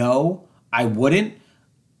 No, I wouldn't.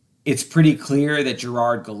 It's pretty clear that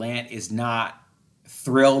Gerard Gallant is not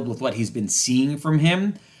thrilled with what he's been seeing from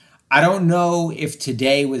him. I don't know if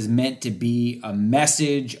today was meant to be a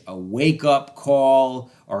message, a wake-up call,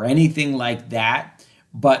 or anything like that,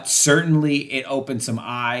 but certainly it opened some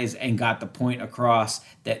eyes and got the point across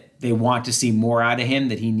that they want to see more out of him,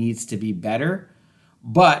 that he needs to be better.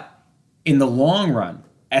 But in the long run,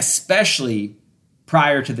 especially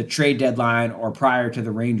prior to the trade deadline or prior to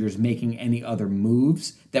the Rangers making any other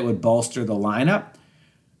moves that would bolster the lineup,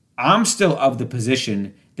 I'm still of the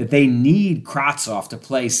position that they need Kravtsov to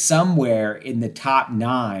play somewhere in the top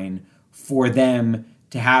 9 for them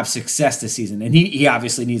to have success this season. And he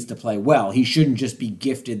obviously needs to play well. He shouldn't just be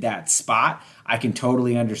gifted that spot. I can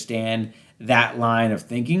totally understand that line of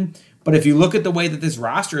thinking. But if you look at the way that this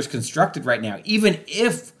roster is constructed right now, even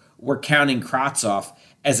if we're counting Kravtsov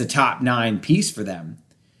as a top 9 piece for them,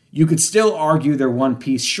 you could still argue they're one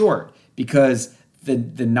piece short because the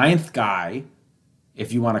ninth guy,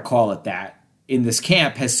 if you want to call it that, in this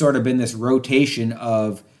camp has sort of been this rotation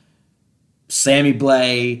of Sammy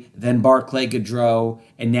Blais, then Barclay Goodrow,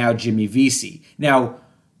 and now Jimmy Vesey. Now,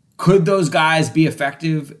 could those guys be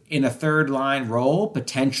effective in a third line role?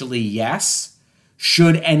 Potentially, yes.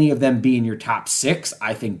 Should any of them be in your top 6?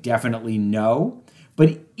 I think definitely no.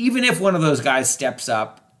 But even if one of those guys steps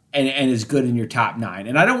up and is good in your top 9,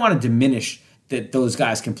 and I don't want to diminish that those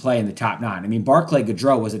guys can play in the top 9. I mean, Barclay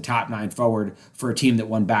Goodrow was a top 9 forward for a team that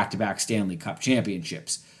won back-to-back Stanley Cup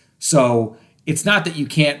championships. So it's not that you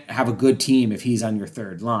can't have a good team if he's on your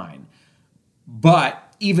third line.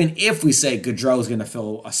 But even if we say Goodrow is going to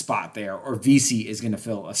fill a spot there, or Vesey is going to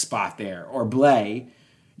fill a spot there, or Blais,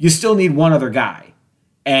 you still need one other guy.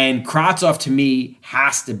 And Kravtsov, to me,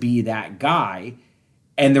 has to be that guy.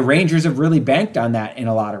 And the Rangers have really banked on that in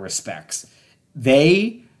a lot of respects.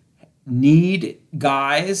 They need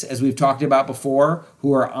guys, as we've talked about before,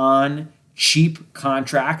 who are on cheap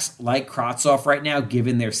contracts like Kravtsov right now,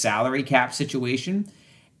 given their salary cap situation.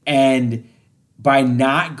 And by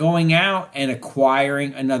not going out and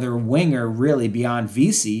acquiring another winger really beyond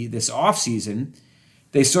Vesey this offseason,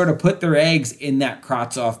 they sort of put their eggs in that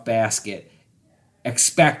Kravtsov basket,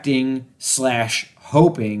 expecting /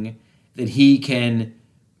 hoping that he can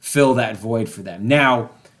fill that void for them. Now,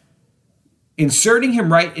 inserting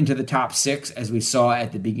him right into the top 6, as we saw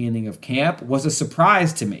at the beginning of camp, was a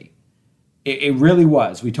surprise to me. It really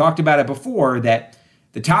was. We talked about it before that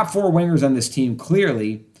the top 4 wingers on this team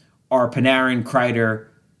clearly are Panarin, Kreider,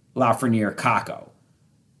 Lafreniere, Kakko.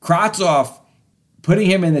 Kravtsov, putting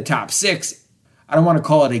him in the top 6, I don't want to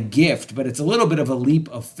call it a gift, but it's a little bit of a leap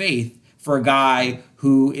of faith for a guy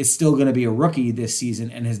who is still going to be a rookie this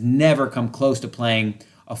season and has never come close to playing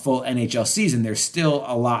a full NHL season. There's still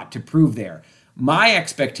a lot to prove there. My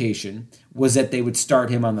expectation was that they would start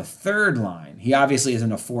him on the third line. He obviously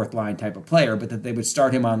isn't a fourth line type of player, but that they would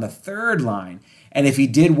start him on the third line. And if he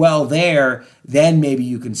did well there, then maybe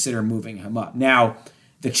you consider moving him up. Now,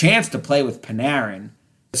 the chance to play with Panarin,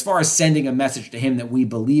 as far as sending a message to him that we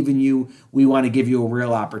believe in you, we want to give you a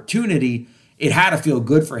real opportunity, it had to feel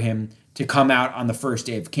good for him to come out on the first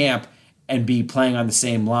day of camp and be playing on the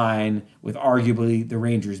same line with arguably the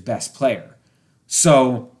Rangers' best player.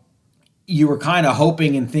 So you were kind of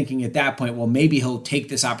hoping and thinking at that point, well, maybe he'll take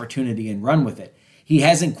this opportunity and run with it. He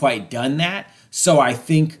hasn't quite done that. So I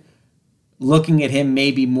think looking at him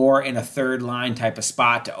maybe more in a third line type of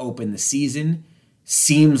spot to open the season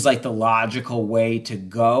seems like the logical way to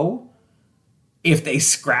go. If they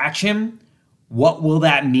scratch him, what will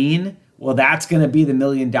that mean? Well, that's going to be the $1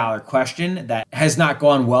 million question. That has not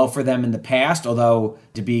gone well for them in the past, although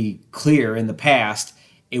to be clear, in the past,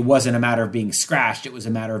 it wasn't a matter of being scratched. It was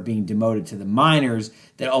a matter of being demoted to the minors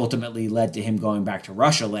that ultimately led to him going back to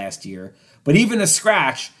Russia last year. But even a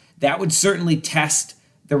scratch, that would certainly test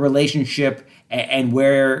the relationship and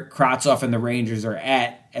where Kravtsov and the Rangers are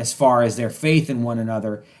at as far as their faith in one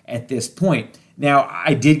another at this point. Now,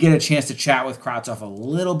 I did get a chance to chat with Kravtsov a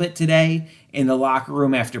little bit today in the locker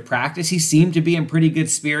room after practice. He seemed to be in pretty good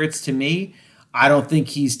spirits to me. I don't think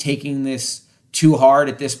he's taking this too hard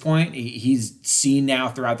at this point. He's seen now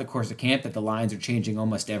throughout the course of camp that the lines are changing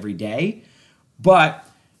almost every day. But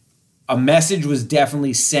a message was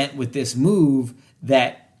definitely sent with this move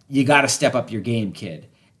that you got to step up your game, kid.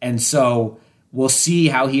 And so we'll see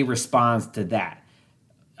how he responds to that.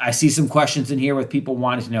 I see some questions in here with people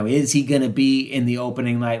wanting to know, is he going to be in the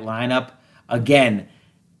opening night lineup? Again,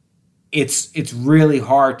 it's really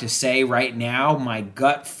hard to say right now. My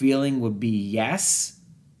gut feeling would be yes.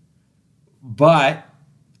 But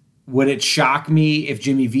would it shock me if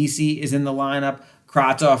Jimmy Vesey is in the lineup?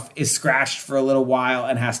 Kravtsov is scratched for a little while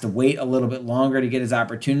and has to wait a little bit longer to get his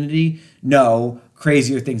opportunity? No,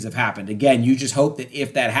 crazier things have happened. Again, you just hope that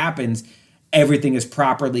if that happens, everything is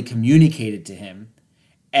properly communicated to him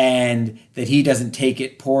and that he doesn't take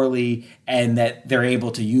it poorly and that they're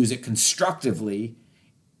able to use it constructively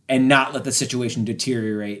and not let the situation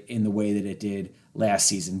deteriorate in the way that it did last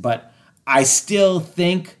season. But I still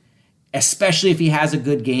think, especially if he has a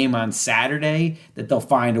good game on Saturday, that they'll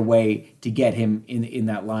find a way to get him in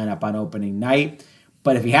that lineup on opening night.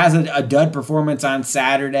 But if he has a dud performance on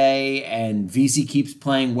Saturday and Vesey keeps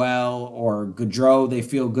playing well, or Gaudreau they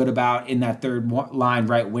feel good about in that third line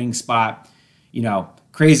right wing spot,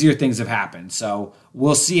 crazier things have happened. So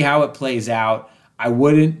we'll see how it plays out. I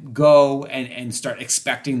wouldn't go and start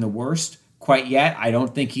expecting the worst quite yet. I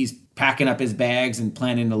don't think he's packing up his bags and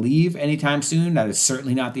planning to leave anytime soon. That is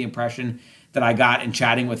certainly not the impression that I got in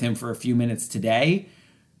chatting with him for a few minutes today.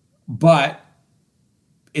 But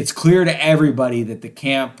it's clear to everybody that the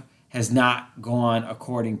camp has not gone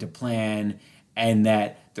according to plan and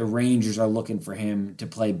that the Rangers are looking for him to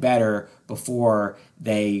play better before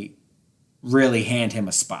they really hand him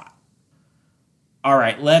a spot. All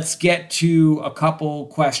right, let's get to a couple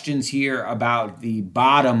questions here about the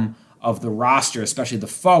bottom of the roster, especially the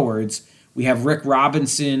forwards. We have Rick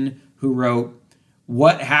Robinson, who wrote,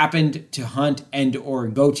 what happened to Hunt and or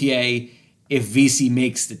Gauthier if Vesey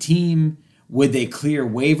makes the team? Would they clear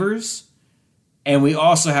waivers? And we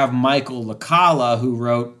also have Michael Lacala, who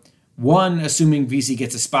wrote, one, assuming Vesey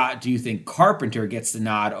gets a spot, do you think Carpenter gets the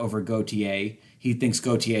nod over Gauthier? He thinks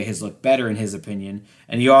Gauthier has looked better in his opinion.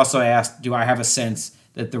 And he also asked, do I have a sense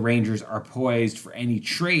that the Rangers are poised for any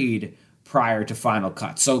trade prior to final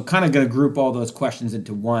cut? So kind of going to group all those questions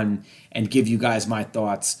into one and give you guys my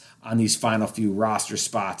thoughts on these final few roster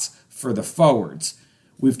spots for the forwards.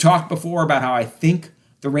 We've talked before about how I think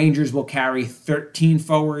the Rangers will carry 13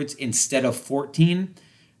 forwards instead of 14.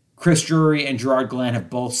 Chris Drury and Gerard Gallant have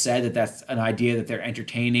both said that that's an idea that they're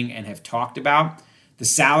entertaining and have talked about. The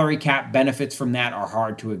salary cap benefits from that are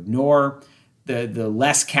hard to ignore. The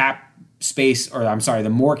less cap space, the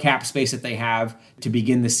more cap space that they have to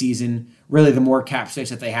begin the season, really the more cap space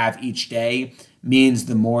that they have each day means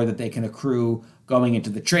the more that they can accrue going into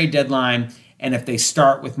the trade deadline. And if they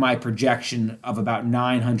start with my projection of about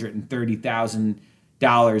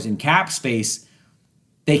 $930,000 in cap space,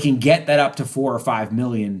 they can get that up to $4 or $5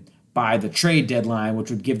 million by the trade deadline, which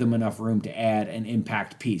would give them enough room to add an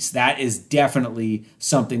impact piece. That is definitely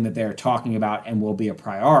something that they're talking about and will be a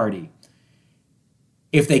priority.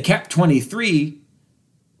 If they kept 23,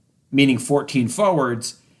 meaning 14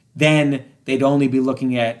 forwards, then they'd only be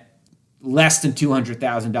looking at less than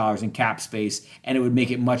 $200,000 in cap space, and it would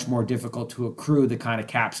make it much more difficult to accrue the kind of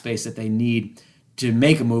cap space that they need to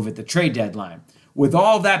make a move at the trade deadline. With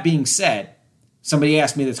all that being said, somebody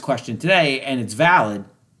asked me this question today, and it's valid.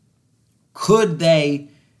 Could they,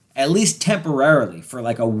 at least temporarily, for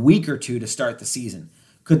like a week or two to start the season,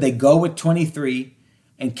 could they go with 23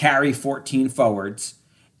 and carry 14 forwards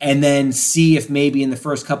and then see if maybe in the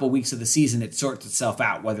first couple weeks of the season it sorts itself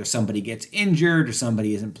out, whether somebody gets injured or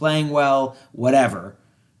somebody isn't playing well, whatever?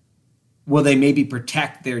 Will they maybe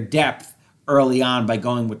protect their depth early on by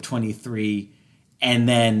going with 23 and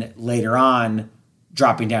then later on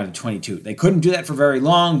dropping down to 22? They couldn't do that for very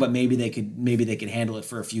long, but maybe they could handle it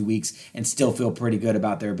for a few weeks and still feel pretty good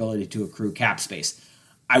about their ability to accrue cap space.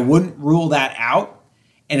 I wouldn't rule that out.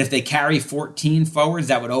 And if they carry 14 forwards,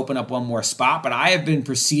 that would open up one more spot. But I have been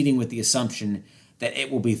proceeding with the assumption that it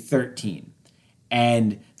will be 13.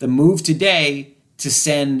 And the move today to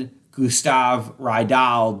send Gustav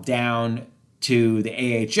Rydal down to the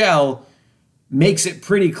AHL makes it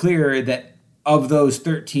pretty clear that of those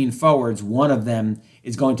 13 forwards, one of them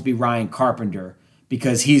is going to be Ryan Carpenter,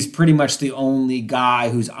 because he's pretty much the only guy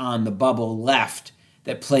who's on the bubble left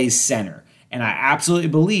that plays center. And I absolutely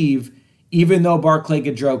believe, even though Barclay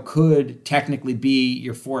Goodrow could technically be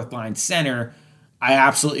your fourth line center, I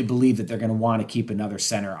absolutely believe that they're going to want to keep another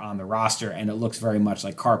center on the roster, and it looks very much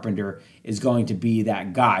like Carpenter is going to be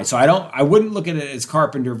that guy. So I wouldn't look at it as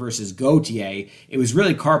Carpenter versus Gauthier. It was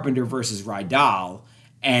really Carpenter versus Rydal,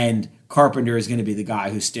 and Carpenter is going to be the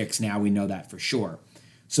guy who sticks now. We know that for sure.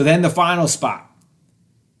 So then the final spot.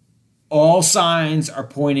 All signs are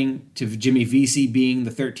pointing to Jimmy Vesey being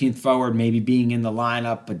the 13th forward, maybe being in the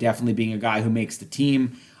lineup, but definitely being a guy who makes the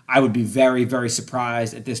team. I would be very, very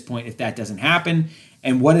surprised at this point if that doesn't happen.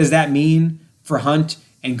 And what does that mean for Hunt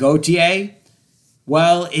and Gauthier?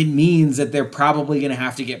 Well, it means that they're probably going to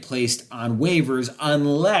have to get placed on waivers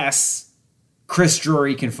unless Chris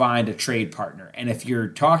Drury can find a trade partner. And if you're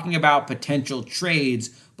talking about potential trades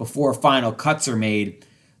before final cuts are made,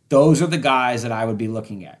 those are the guys that I would be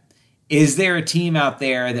looking at. Is there a team out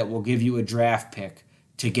there that will give you a draft pick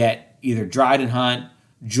to get either Dryden Hunt,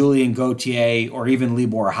 Julian Gauthier, or even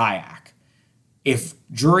Libor Hayek? If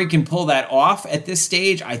Drury can pull that off at this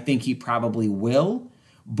stage, I think he probably will.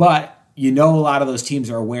 But you know, a lot of those teams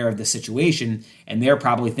are aware of the situation, and they're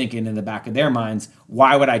probably thinking in the back of their minds,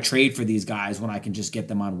 why would I trade for these guys when I can just get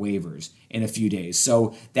them on waivers in a few days?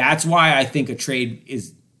 So that's why I think a trade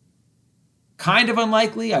is kind of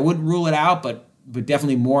unlikely. I wouldn't rule it out, but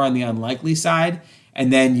definitely more on the unlikely side.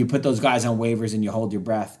 And then you put those guys on waivers and you hold your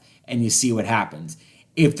breath and you see what happens.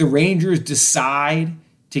 If the Rangers decide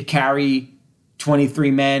to carry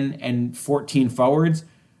 23 men and 14 forwards,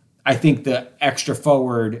 I think the extra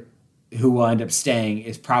forward who will end up staying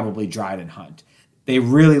is probably Dryden Hunt. They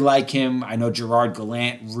really like him. I know Gerard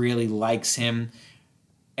Gallant really likes him.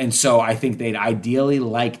 And so I think they'd ideally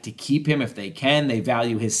like to keep him if they can. They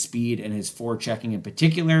value his speed and his forechecking in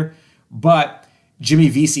particular. But Jimmy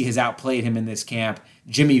Vesey has outplayed him in this camp.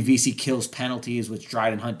 Jimmy Vesey kills penalties, which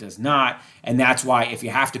Dryden Hunt does not. And that's why if you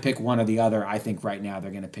have to pick one or the other, I think right now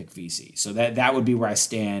they're going to pick Vesey. So that would be where I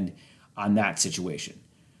stand on that situation.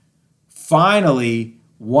 Finally,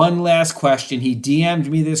 one last question. He DM'd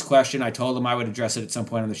me this question. I told him I would address it at some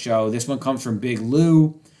point on the show. This one comes from Big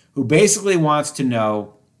Lou, who basically wants to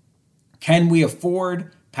know, can we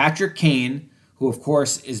afford Patrick Kane, who, of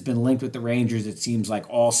course, has been linked with the Rangers, it seems like,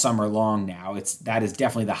 all summer long now. That is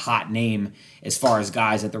definitely the hot name as far as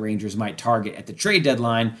guys that the Rangers might target at the trade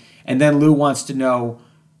deadline. And then Lou wants to know,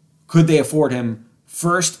 could they afford him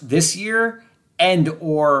first this year and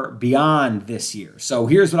or beyond this year? So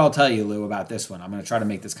here's what I'll tell you, Lou, about this one. I'm going to try to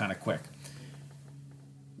make this kind of quick.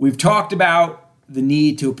 We've talked about the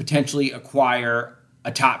need to potentially acquire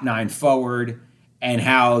a top 9 forward and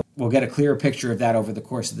how we'll get a clearer picture of that over the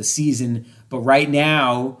course of the season. But right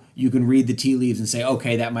now, you can read the tea leaves and say,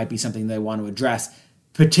 okay, that might be something they want to address,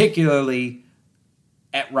 particularly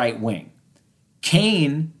at right wing.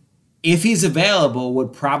 Kane, if he's available,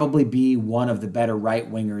 would probably be one of the better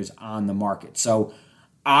right wingers on the market. So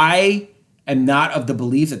I am not of the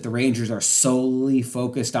belief that the Rangers are solely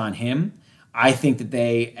focused on him. I think that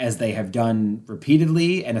they, as they have done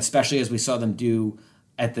repeatedly, and especially as we saw them do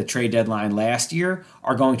at the trade deadline last year,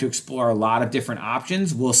 are going to explore a lot of different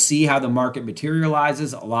options. We'll see how the market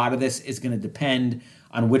materializes. A lot of this is going to depend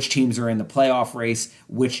on which teams are in the playoff race,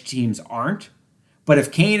 which teams aren't. But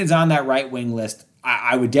if Kane is on that right wing list,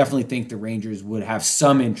 I would definitely think the Rangers would have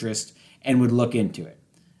some interest and would look into it.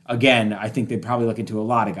 Again, I think they'd probably look into a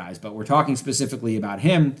lot of guys, but we're talking specifically about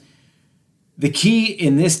him. The key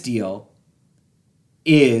in this deal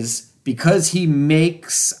is because he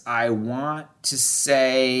makes, I want to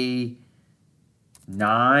say,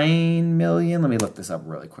 $9 million. Let me look this up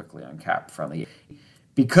really quickly on Cap Friendly.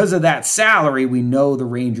 Because of that salary, we know the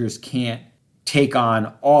Rangers can't take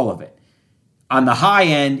on all of it. On the high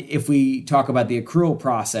end, if we talk about the accrual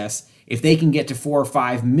process, if they can get to $4 or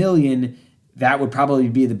 $5 million, that would probably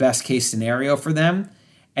be the best case scenario for them.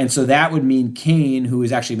 And so that would mean Kane, who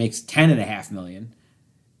actually makes $10.5 million,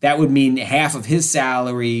 that would mean half of his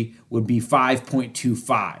salary would be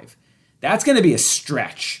 5.25. That's going to be a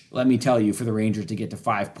stretch, let me tell you, for the Rangers to get to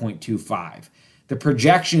 5.25. The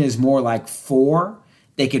projection is more like 4.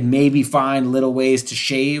 They could maybe find little ways to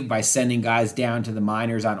shave by sending guys down to the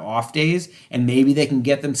minors on off days, and maybe they can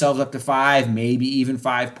get themselves up to 5, maybe even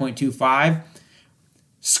 5.25.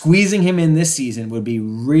 Squeezing him in this season would be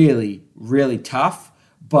really, really tough,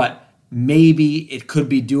 but maybe it could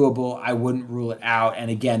be doable. I wouldn't rule it out.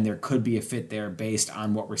 And again, there could be a fit there based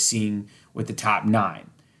on what we're seeing with the top 9.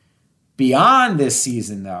 Beyond this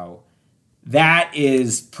season, though, that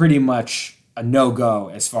is pretty much a no-go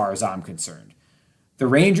as far as I'm concerned. The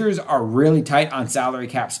Rangers are really tight on salary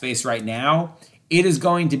cap space right now. It is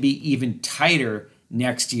going to be even tighter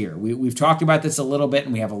next year. We've talked about this a little bit,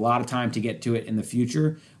 and we have a lot of time to get to it in the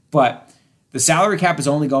future, but the salary cap is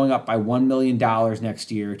only going up by $1 million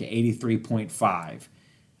next year to 83.5.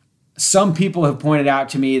 Some people have pointed out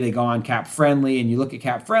to me, they go on Cap Friendly, and you look at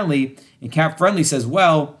Cap Friendly, and Cap Friendly says,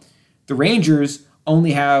 well, the Rangers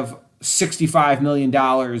only have $65 million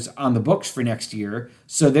on the books for next year,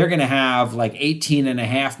 so they're going to have like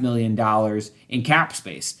 $18.5 million in cap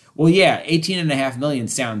space. Well, yeah, $18.5 million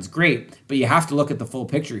sounds great, but you have to look at the full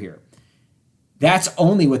picture here. That's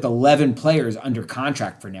only with 11 players under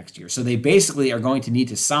contract for next year. So they basically are going to need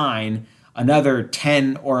to sign another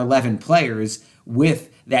 10 or 11 players with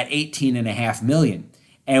that $18.5 million.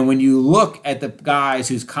 And when you look at the guys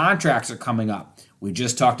whose contracts are coming up, we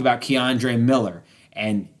just talked about Keandre Miller,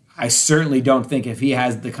 and I certainly don't think if he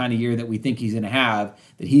has the kind of year that we think he's going to have,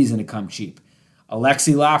 that he's going to come cheap.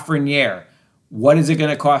 Alexis Lafreniere, what is it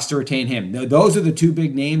going to cost to retain him? Those are the two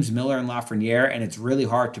big names, Miller and Lafreniere, and it's really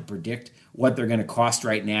hard to predict what they're going to cost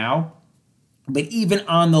right now. But even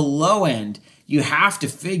on the low end, you have to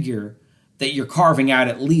figure that you're carving out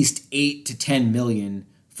at least 8 to 10 million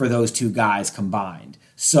for those two guys combined.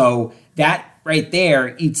 So that right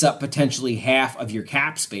there eats up potentially half of your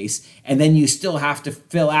cap space, and then you still have to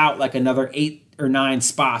fill out like another 8 or 9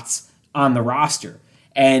 spots on the roster.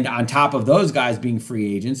 And on top of those guys being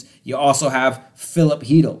free agents, you also have Philip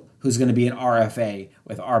Hedl, who's going to be an RFA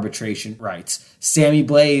with arbitration rights. Sammy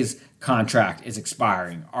Blais' contract is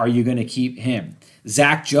expiring. Are you going to keep him?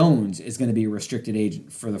 Zach Jones is going to be a restricted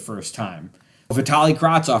agent for the first time. Vitali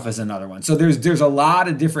Kravtsov is another one. So there's a lot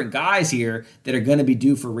of different guys here that are going to be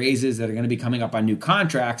due for raises, that are going to be coming up on new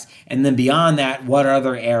contracts. And then beyond that, what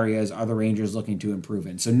other areas are the Rangers looking to improve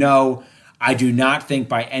in? So no, I do not think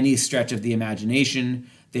by any stretch of the imagination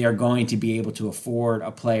they are going to be able to afford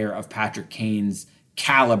a player of Patrick Kane's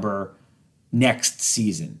caliber next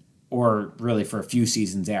season, or really for a few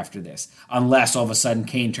seasons after this, unless all of a sudden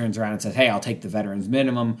Kane turns around and says, hey, I'll take the veterans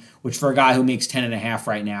minimum, which for a guy who makes 10.5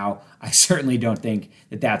 right now, I certainly don't think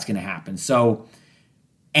that that's going to happen. So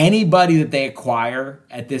anybody that they acquire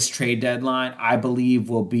at this trade deadline, I believe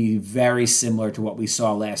will be very similar to what we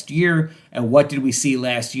saw last year. And what did we see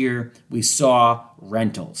last year? We saw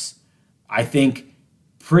rentals. I think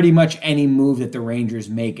pretty much any move that the Rangers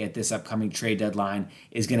make at this upcoming trade deadline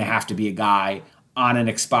is going to have to be a guy on an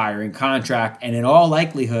expiring contract, and in all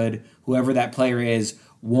likelihood, whoever that player is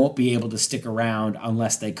won't be able to stick around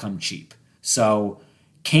unless they come cheap. So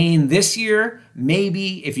Kane this year,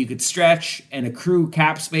 maybe if you could stretch and accrue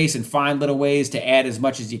cap space and find little ways to add as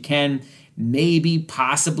much as you can, maybe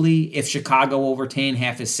possibly if Chicago will retain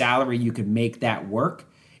half his salary, you could make that work.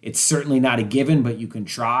 It's certainly not a given, but you can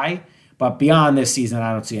try. But beyond this season,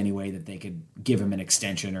 I don't see any way that they could give him an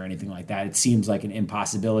extension or anything like that. It seems like an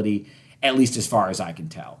impossibility, at least as far as I can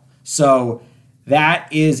tell. So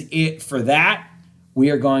that is it for that.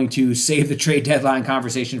 We are going to save the trade deadline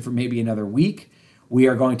conversation for maybe another week. We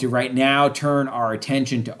are going to right now turn our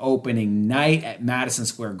attention to opening night at Madison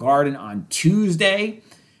Square Garden on Tuesday.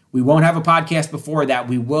 We won't have a podcast before that.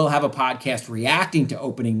 We will have a podcast reacting to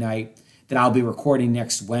opening night that I'll be recording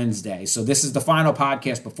next Wednesday. So this is the final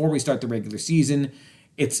podcast before we start the regular season.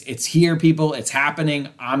 It's here, people. It's happening.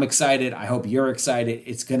 I'm excited. I hope you're excited.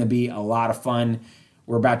 It's going to be a lot of fun.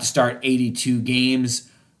 We're about to start 82 games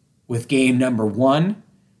with game number 1.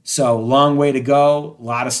 So long way to go. A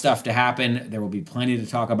lot of stuff to happen. There will be plenty to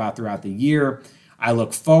talk about throughout the year. I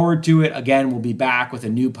look forward to it. Again, we'll be back with a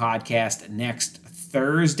new podcast next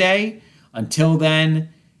Thursday. Until then,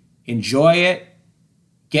 enjoy it,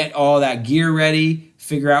 get all that gear ready,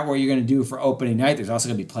 figure out what you're going to do for opening night. There's also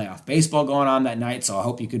going to be playoff baseball going on that night, so I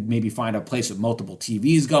hope you could maybe find a place with multiple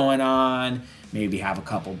TVs going on, maybe have a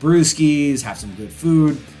couple brewskis, have some good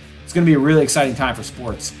food. It's going to be a really exciting time for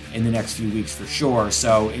sports in the next few weeks for sure.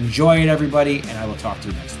 So enjoy it, everybody, and I will talk to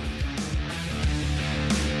you next week.